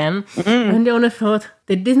fashionable again, and they only thought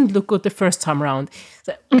they didn't look good the first time around.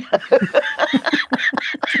 So,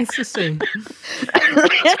 it's the same.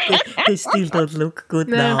 They still don't look good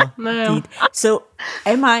now. No. So,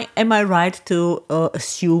 am I right to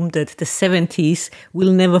assume that the 70s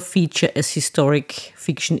will never feature as historic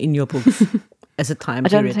fiction in your books? As a time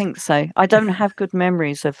period? I don't think so. I don't have good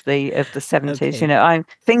memories of the 70s. Okay. You know,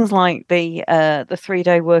 things like the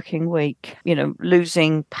 3-day working week. You know,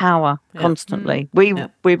 losing power constantly. We were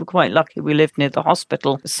quite lucky. We lived near the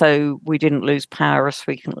hospital, so we didn't lose power as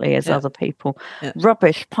frequently as other people.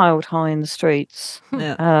 Rubbish piled high in the streets.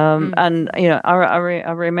 And you know, I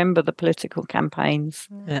remember the political campaigns.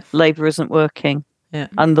 Labour isn't working,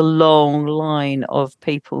 and the long line of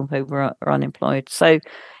people who were unemployed. So,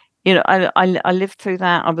 you know, I lived through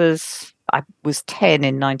that. I was 10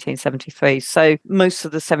 in 1973. So most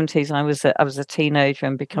of the 70s, I was a teenager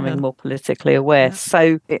and becoming more politically aware.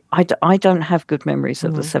 So I don't have good memories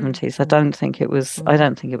of the 70s. I don't think it was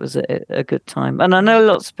a good time. And I know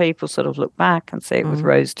lots of people sort of look back and see it with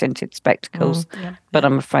rose-tinted spectacles, but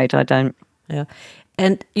I'm afraid I don't. Yeah.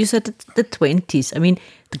 And you said the 20s. I mean,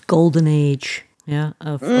 the golden age. Yeah, I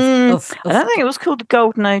don't think it was called the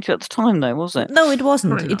golden age at the time, though, was it? No, it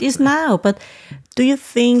wasn't. It is now. But do you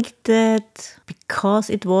think that because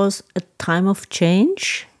it was a time of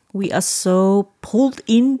change, we are so pulled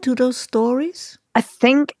into those stories? I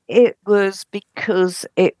think it was because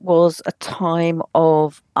it was a time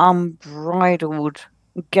of unbridled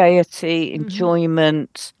gaiety,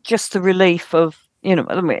 enjoyment, just the relief of, you know,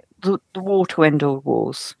 the war to end all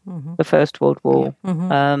wars, the First World War.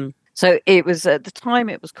 So it was, at the time,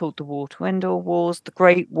 it was called the War to End All Wars, the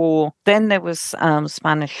Great War. Then there was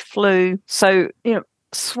Spanish flu. So, you know,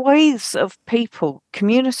 swathes of people,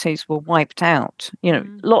 communities were wiped out. You know,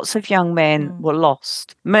 lots of young men were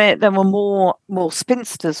lost. There were more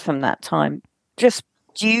spinsters from that time, just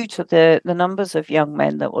due to the numbers of young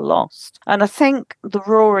men that were lost. And I think the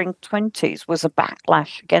Roaring Twenties was a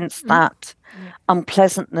backlash against that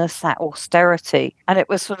unpleasantness, that austerity. And it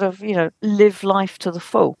was sort of, you know, live life to the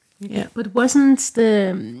full. Yeah, but wasn't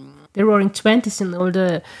the Roaring Twenties and all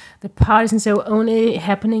the parties and so only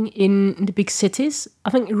happening in the big cities?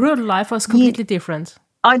 I think rural life was completely different.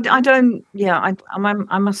 I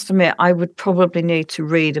must admit, I would probably need to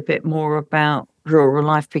read a bit more about rural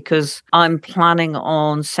life, because I'm planning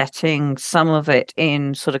on setting some of it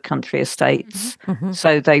in sort of country estates.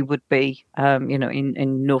 So they would be, you know,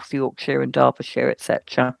 in North Yorkshire and Derbyshire,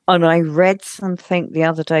 etc. And I read something the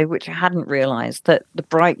other day, which I hadn't realised, that the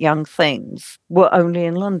Bright Young Things were only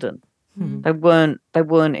in London. They weren't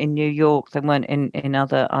in New York. They weren't in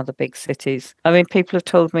other big cities. I mean, people have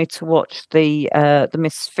told me to watch the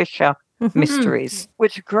Miss Fisher mysteries,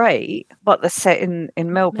 which are great, but they're set in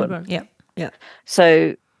Melbourne. Yeah.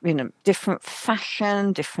 So, you know, different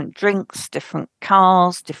fashion, different drinks, different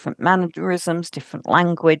cars, different mannerisms, different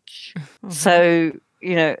language. So,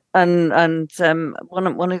 you know, and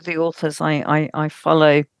one of the authors I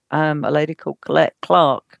follow, a lady called Colette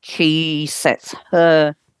Clark. She sets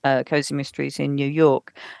her cozy mysteries in New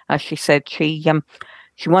York. As she said,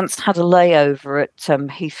 she once had a layover at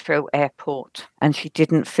Heathrow Airport, and she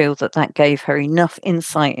didn't feel that gave her enough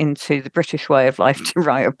insight into the British way of life to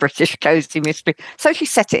write a British cozy mystery. So she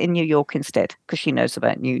set it in New York instead, because she knows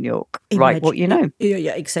about New York. Write what you know.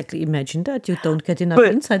 Yeah, exactly. Imagine that. You don't get enough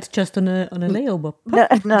insight just on a layover.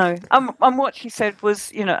 No. And what she said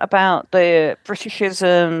was, you know, about the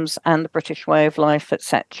Britishisms and the British way of life,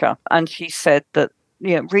 etc. And she said that,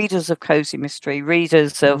 you know, readers of cozy mystery,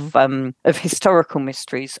 readers of historical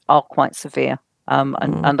mysteries are quite severe,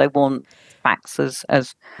 and they want facts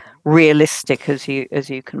as realistic as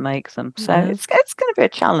you can make them. So it's going to be a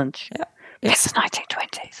challenge. Yeah. It's the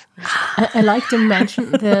 1920s. I like to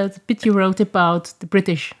mention the bit you wrote about the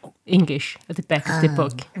British English at the back of the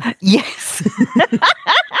book. Yes.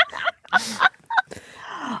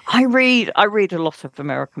 I read a lot of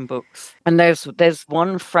American books, and there's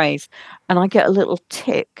one phrase, and I get a little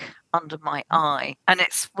tick under my eye, and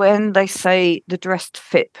it's when they say the dress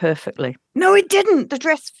fit perfectly. No, it didn't. The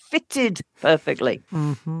dress fitted perfectly.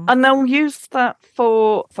 Mm-hmm. And they'll use that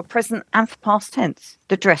for present and for past tense.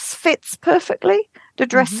 The dress fits perfectly. The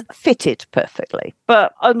dress fitted perfectly.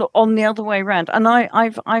 But on the other way around, and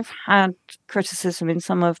I've had criticism in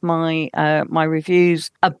some of my my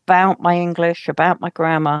reviews about my English, about my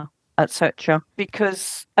grammar, etc.,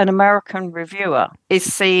 because an American reviewer is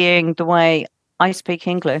seeing the way I speak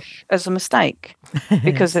English as a mistake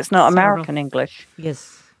because it's not American English.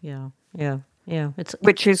 Yes. Yeah.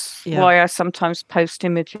 Which is why I sometimes post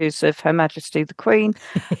images of Her Majesty the Queen.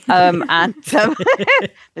 And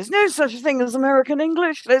there's no such thing as American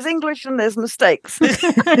English. There's English and there's mistakes.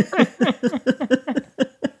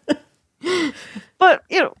 But,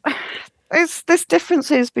 there's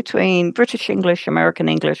differences between British English, American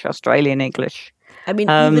English, Australian English. I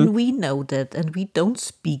mean, even we know that, and we don't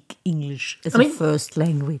speak English as a first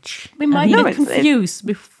language. We might get confused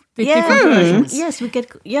with different versions. Yes, we get.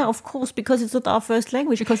 Yeah, of course, because it's not our first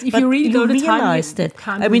language. Because if you really go to realize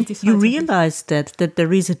time, that, you realize that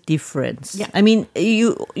there is a difference. Yeah. I mean,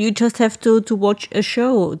 you just have to watch a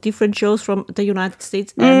show, different shows from the United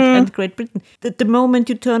States and Great Britain. The moment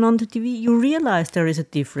you turn on the TV, you realize there is a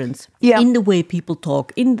difference in the way people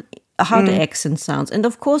talk, in how the accent sounds, and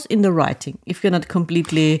of course in the writing. If you're not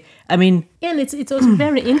completely, and it's also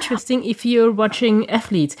very interesting if you're watching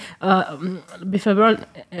athletes before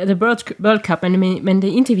the World Cup, and when they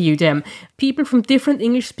interview them, people from different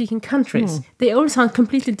English-speaking countries, they all sound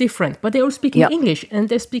completely different, but they're all speaking English, and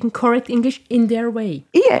they're speaking correct English in their way.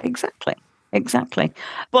 Yeah, exactly.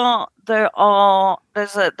 But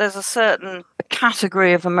there's a certain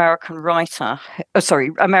category of American reader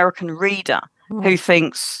who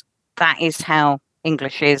thinks that is how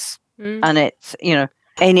English is, and it's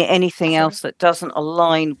anything else that doesn't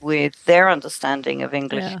align with their understanding of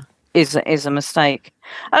English is a mistake.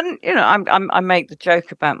 And I make the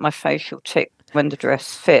joke about my facial tick when the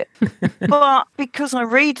dress fit, but because I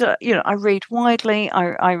read widely,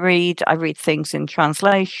 I read things in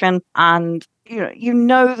translation, and you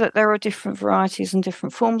know that there are different varieties and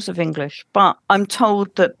different forms of English, but I'm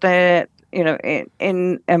told that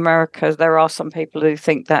in America there are some people who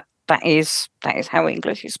think that is how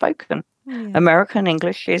English is spoken. Yeah. American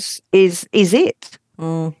English is it.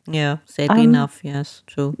 Sadly enough, yes,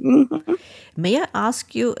 true. Mm-hmm. May I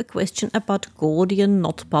ask you a question about Gordian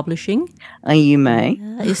not publishing? You may.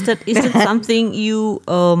 Is that something you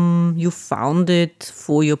founded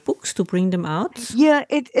for your books to bring them out? Yeah,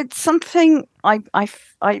 it's something I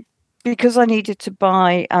because I needed to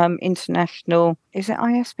buy international, is it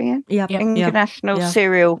ISBN? Yeah. International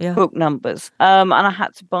serial book numbers. And I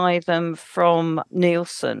had to buy them from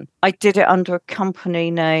Nielsen. I did it under a company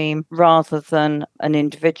name rather than an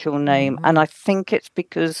individual name. And I think it's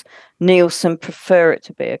because Nielsen prefer it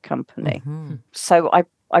to be a company. So I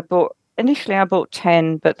bought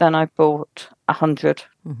 10, but then I bought 100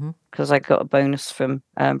 because I got a bonus from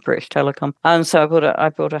British Telecom. So I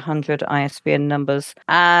bought 100 ISBN numbers.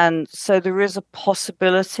 And so there is a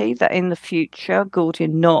possibility that in the future,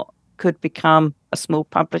 Gordian Knot could become a small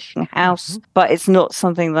publishing house, but it's not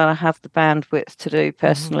something that I have the bandwidth to do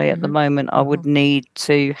personally at the moment. I would need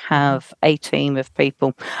to have a team of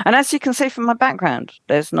people. And as you can see from my background,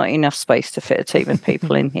 there's not enough space to fit a team of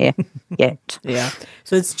people in here yet. Yeah.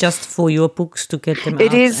 So it's just for your books to get them out?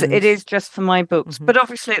 It is just for my books. But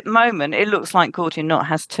obviously at the moment, it looks like Gordian Knot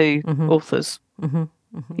has two authors.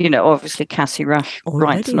 Obviously Cassie Rush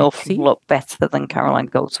writes an awful lot better than Caroline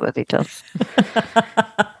Goldsworthy does.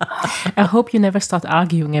 I hope you never start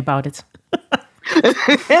arguing about it.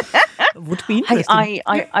 Would be interesting.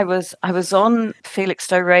 I was on Felix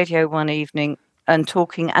Stowe Radio one evening and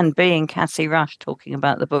being Cassie Rush talking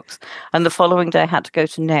about the books, and the following day I had to go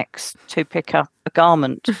to Next to pick up a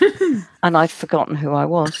garment, and I'd forgotten who I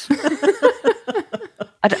was.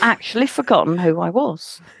 I'd actually forgotten who I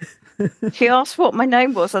was. She asked what my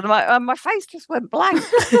name was, and my face just went blank,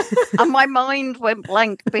 and my mind went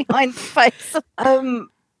blank behind the face.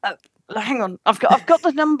 Hang on, I've got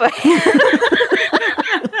the number. I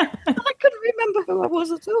couldn't remember who I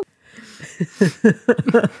was at all.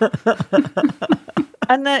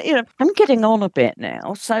 And I'm getting on a bit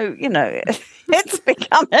now, so it's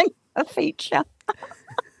becoming a feature.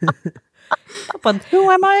 But who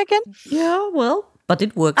am I again? Yeah, well, but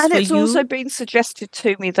it works and for you. And it's also been suggested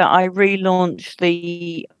to me that I relaunch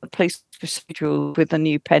the police procedural with a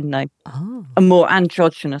new pen name, a more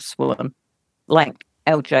androgynous one, like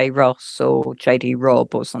L.J. Ross or J.D.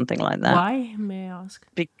 Robb or something like that. Why, may I ask?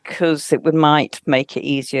 Because it might make it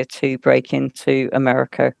easier to break into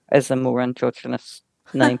America as a more androgynous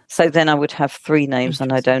name. So then I would have 3 names,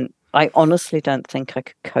 and I honestly don't think I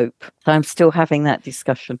could cope. So I'm still having that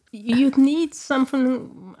discussion. You'd need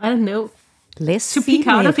something, I don't know, less to female. peek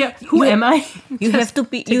out of your. Who am I? You have to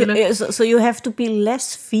be. So you have to be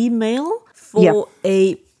less female for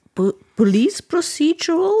a police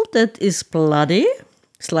procedural that is bloody,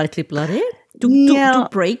 slightly bloody. To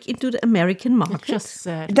break into the American market. Just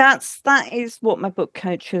said. That is what my book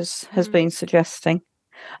coach has been suggesting.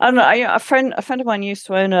 A friend of mine used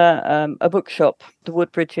to own a bookshop, the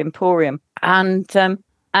Woodbridge Emporium, and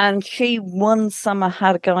she one summer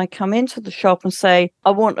had a guy come into the shop and say,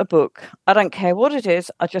 "I want a book. I don't care what it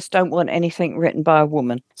is. I just don't want anything written by a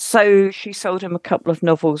woman." So she sold him a couple of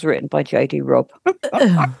novels written by J.D. Robb.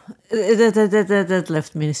 That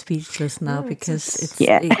left me speechless now because it's.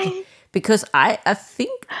 Because I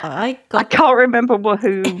think I can't remember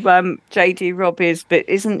who J.D. Robb is, but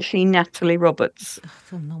isn't she Natalie Roberts? I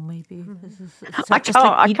don't know, maybe. I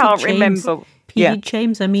can't remember. P.D.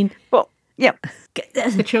 James, I mean. But, yeah.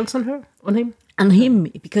 The jokes on her? On him? On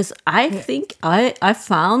him, because I think I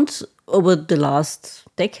found over the last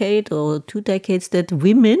decade or 2 decades that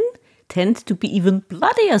women tend to be even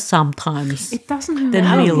bloodier sometimes. It doesn't than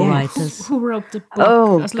matter real writers. Who wrote the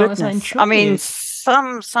book, as long goodness. as I enjoy I mean, it.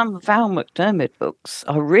 some Val McDermid books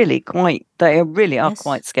are really quite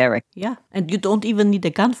scary. Yeah, and you don't even need a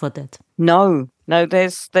gun for that. No,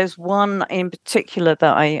 there's one in particular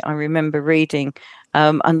that I remember reading,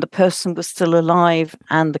 and the person was still alive,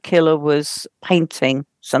 and the killer was painting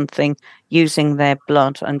something using their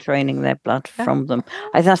blood and draining their blood from them.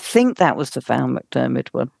 I think that was the Val McDermid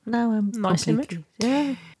one. No, I'm nice image.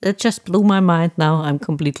 Yeah, that just blew my mind. Now I'm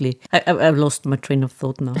completely. I've lost my train of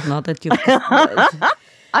thought now. Now that you.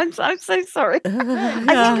 I'm so sorry.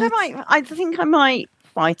 I think I might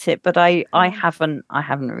fight it, but I haven't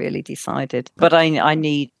really decided. But I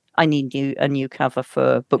need a new cover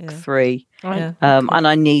for book 3, and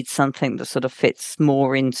I need something that sort of fits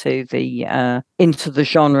more into the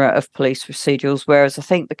genre of police procedurals. Whereas I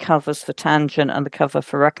think the covers for Tangent and the cover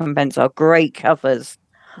for Recompense are great covers,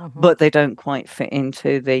 but they don't quite fit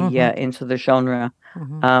into the genre.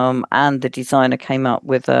 And the designer came up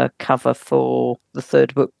with a cover for the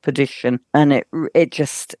 3rd book, Perdition, and it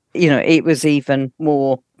just it was even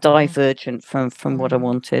more divergent from what I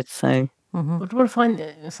wanted. So. But what I find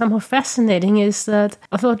somehow fascinating is that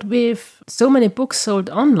I thought with so many books sold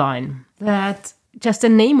online that just the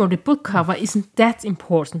name of the book cover isn't that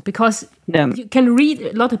important, because you can read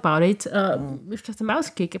a lot about it with just a mouse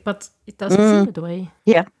click, but it doesn't seem that way.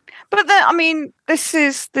 Yeah. But this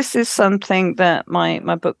is something that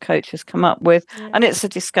my book coach has come up with, and it's a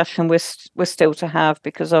discussion we're still to have,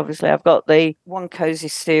 because obviously I've got the One Cozy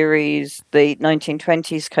series, the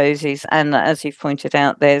 1920s cozies, and as you've pointed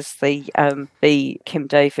out, there's the Kim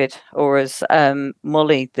David, or as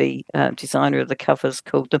Molly, the designer of the covers,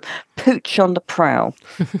 called them, Pooch on the Prowl.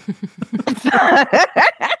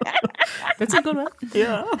 That's a good one.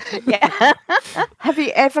 Yeah. Have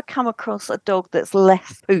you ever come across a dog that's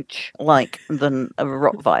less pooch-like than a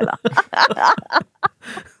Rottweiler?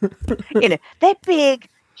 They're big,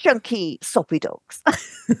 chunky, soppy dogs,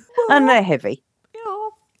 and they're heavy.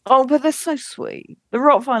 Oh, but they're so sweet. The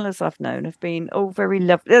Rottweilers I've known have been very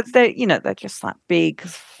lovely. They're just that big,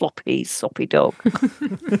 floppy, soppy dog.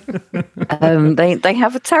 They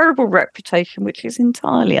have a terrible reputation, which is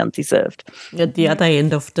entirely undeserved. At the other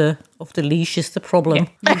end of the leash is the problem.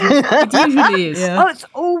 It usually is. Yeah. Oh, it's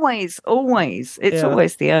always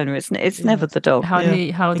the owner, isn't it? It's never the dog. How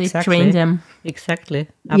they train them. Exactly.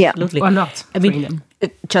 Absolutely. Or not. Train them.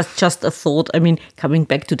 Just a thought. I mean, coming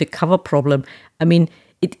back to the cover problem. I mean,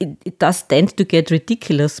 it does tend to get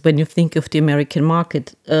ridiculous when you think of the American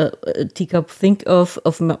market. Teacup, think of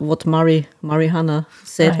what Mari Hanna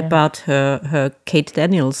said about her Kate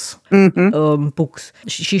Daniels books.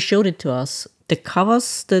 She showed it to us. The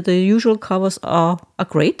covers, the usual covers are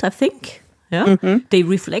great, I think. Yeah, they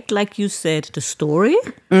reflect, like you said, the story,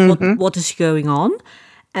 what is going on,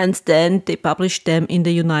 and then they published them in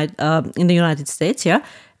the United States. Yeah,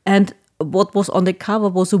 and what was on the cover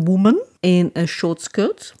was a woman in a short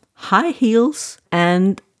skirt, high heels,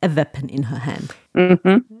 and a weapon in her hand.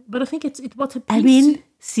 But I think it's what appeals. I mean,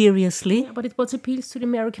 seriously. Yeah, but it's what appeals to the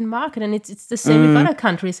American market, and it's the same with other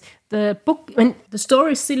countries. The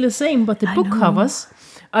story is still the same, but the book covers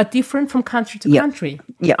are different from country to country.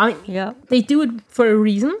 Yeah. I mean, they do it for a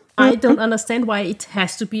reason. I don't understand why it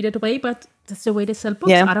has to be that way, but that's the way they sell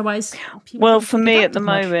books. Otherwise, people well, for me at the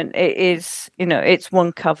moment, it is, it's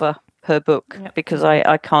one cover per book because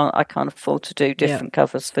I can't afford to do different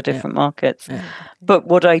covers for different markets. But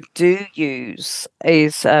what I do use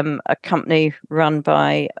is a company run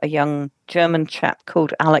by a young German chap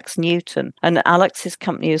called Alex Newton, and Alex's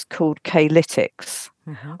company is called K-Lytics.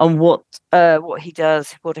 And what he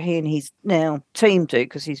does, what he and his now team do,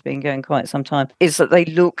 because he's been going quite some time, is that they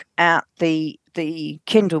look at the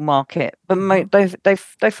Kindle market, but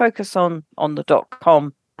they focus on the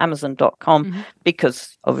 .com, Amazon.com,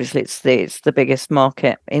 because obviously it's the biggest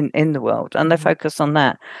market in the world, and they focus on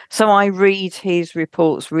that. So I read his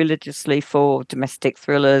reports religiously for domestic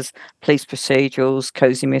thrillers, police procedurals,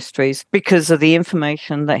 cozy mysteries, because of the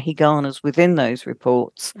information that he garners within those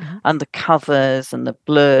reports, and the covers and the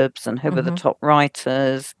blurbs and who are the top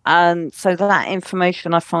writers. And so that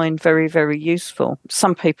information I find very, very useful.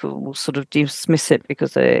 Some people will sort of dismiss it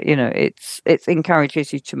because it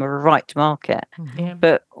encourages you to write to market.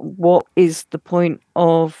 But what is the point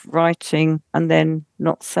of writing and then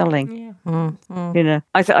not selling?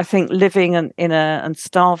 I think living and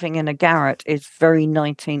starving in a garret is very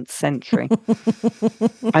 19th century.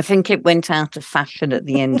 I think it went out of fashion at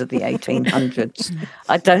the end of the 1800s.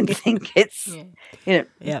 I don't think it's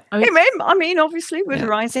I mean obviously with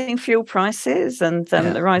rising fuel prices and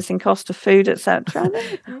the rising cost of food, etc.,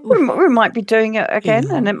 we might be doing it again,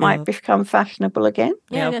 and it might become fashionable again.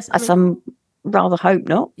 Some rather hope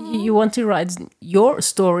not. You want to write your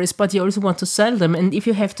stories, but you also want to sell them, and if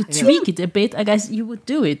you have to tweak it a bit, I guess you would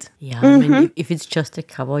do it. I mean, if it's just a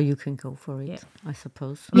cover, you can go for it, I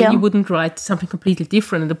suppose. I mean, you wouldn't write something completely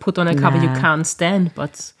different and put on a cover you can't stand,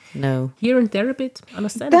 but here and there a bit,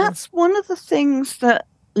 understandable. That's one of the things that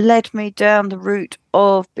led me down the route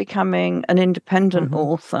of becoming an independent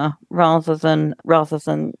author rather than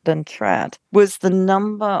trad, was the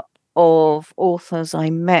number of authors I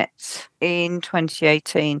met in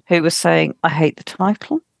 2018 who were saying, I hate the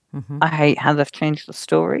title, I hate how they've changed the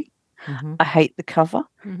story, I hate the cover.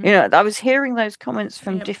 I was hearing those comments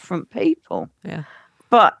from different people.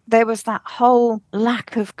 But there was that whole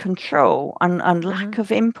lack of control and lack of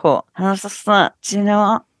input. And I was just like, do you know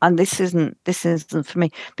what? And this isn't for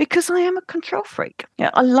me, because I am a control freak.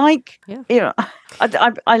 I like,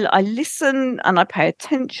 I listen and I pay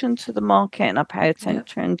attention to the market, and I pay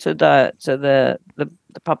attention to the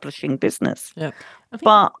publishing business.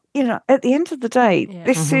 But at the end of the day,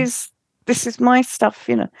 this is my stuff.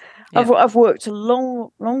 I've worked a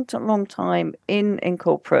long time in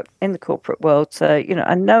the corporate world, so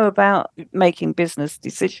I know about making business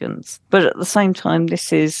decisions. But at the same time,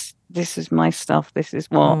 this is my stuff. This is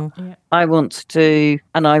what I want to do,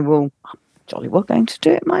 and I will. Jolly well going to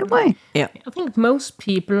do it my way. I think most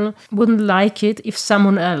people wouldn't like it if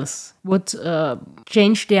someone else would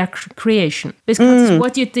change their creation, because it's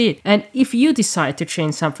what you did. And if you decide to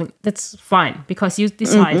change something, that's fine, because you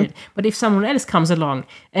decided. But if someone else comes along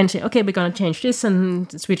and say, okay, we're going to change this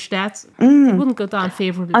and switch that, it wouldn't go down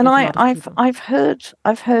favorably. And I've heard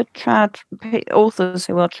trad authors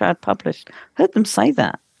who are trad published, heard them say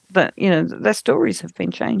that their stories have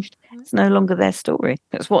been changed. It's no longer their story.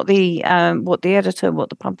 It's what the editor, what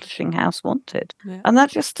the publishing house wanted, and that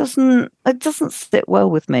just doesn't sit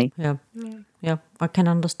well with me. I can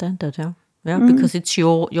understand that. Because it's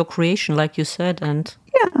your creation, like you said, and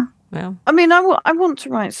I mean, I want to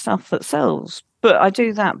write stuff that sells, but I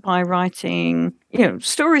do that by writing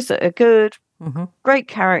stories that are good. Great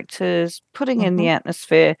characters, putting in the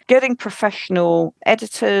atmosphere, getting professional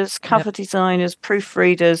editors, cover designers,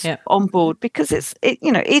 proofreaders on board, because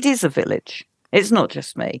it is a village. It's not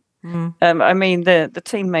just me. I mean, the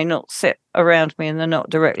team may not sit around me and they're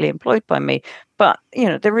not directly employed by me, but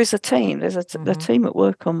there is a team. There's a team at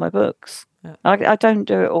work on my books. I don't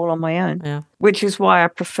do it all on my own, which is why I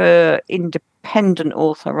prefer independent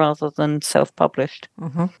author rather than self-published,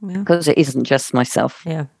 because it isn't just myself.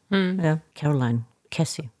 Caroline,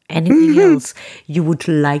 Cassie, anything else you would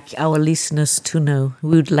like our listeners to know,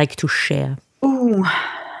 we would like to share? Oh,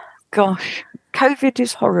 gosh. COVID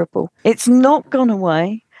is horrible. It's not gone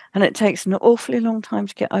away, and it takes an awfully long time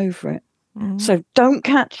to get over it. So don't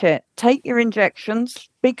catch it. Take your injections.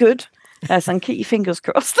 Be good. And keep your fingers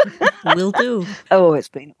crossed. Will do. Oh, it's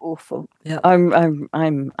been awful. I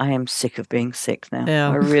am sick of being sick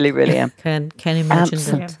now. I really, really am. Can imagine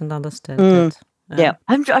that and understand that.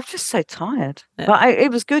 I'm just so tired. But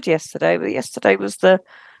it was good yesterday. But yesterday was the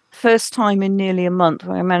first time in nearly a month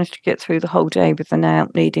where I managed to get through the whole day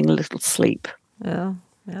without needing a little sleep.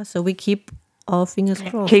 So we keep fingers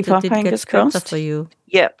crossed. Keep our it fingers gets better crossed for you.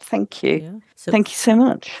 Yep, thank you. Yeah. So thank you so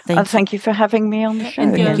much. Thank you for having me on the show.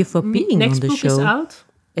 And thank you for being on the book show. Is out?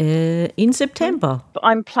 In September.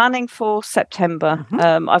 I'm planning for September.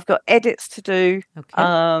 I've got edits to do,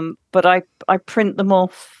 but I print them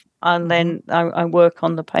off and then I work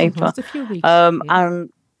on the paper. Just a few weeks. And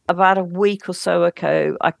about a week or so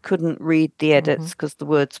ago, I couldn't read the edits because the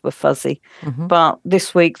words were fuzzy. But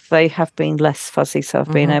this week they have been less fuzzy, so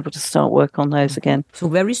I've been able to start work on those again. So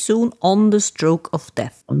very soon, On the Stroke of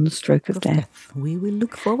Death. On the Stroke of Death. We will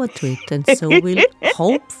look forward to it, and so will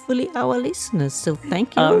hopefully our listeners. So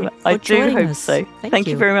thank you for I do joining hope us. so. Thank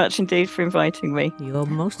you very much indeed for inviting me. You're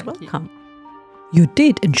most welcome. You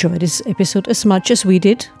did enjoy this episode as much as we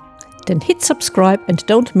did? Then hit subscribe and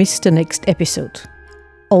don't miss the next episode.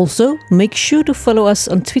 Also, make sure to follow us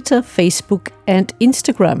on Twitter, Facebook and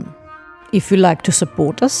Instagram. If you like to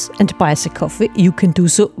support us and buy us a coffee, you can do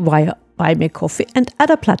so via Buy Me a Coffee and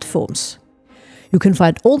other platforms. You can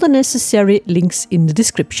find all the necessary links in the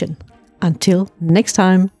description. Until next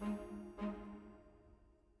time.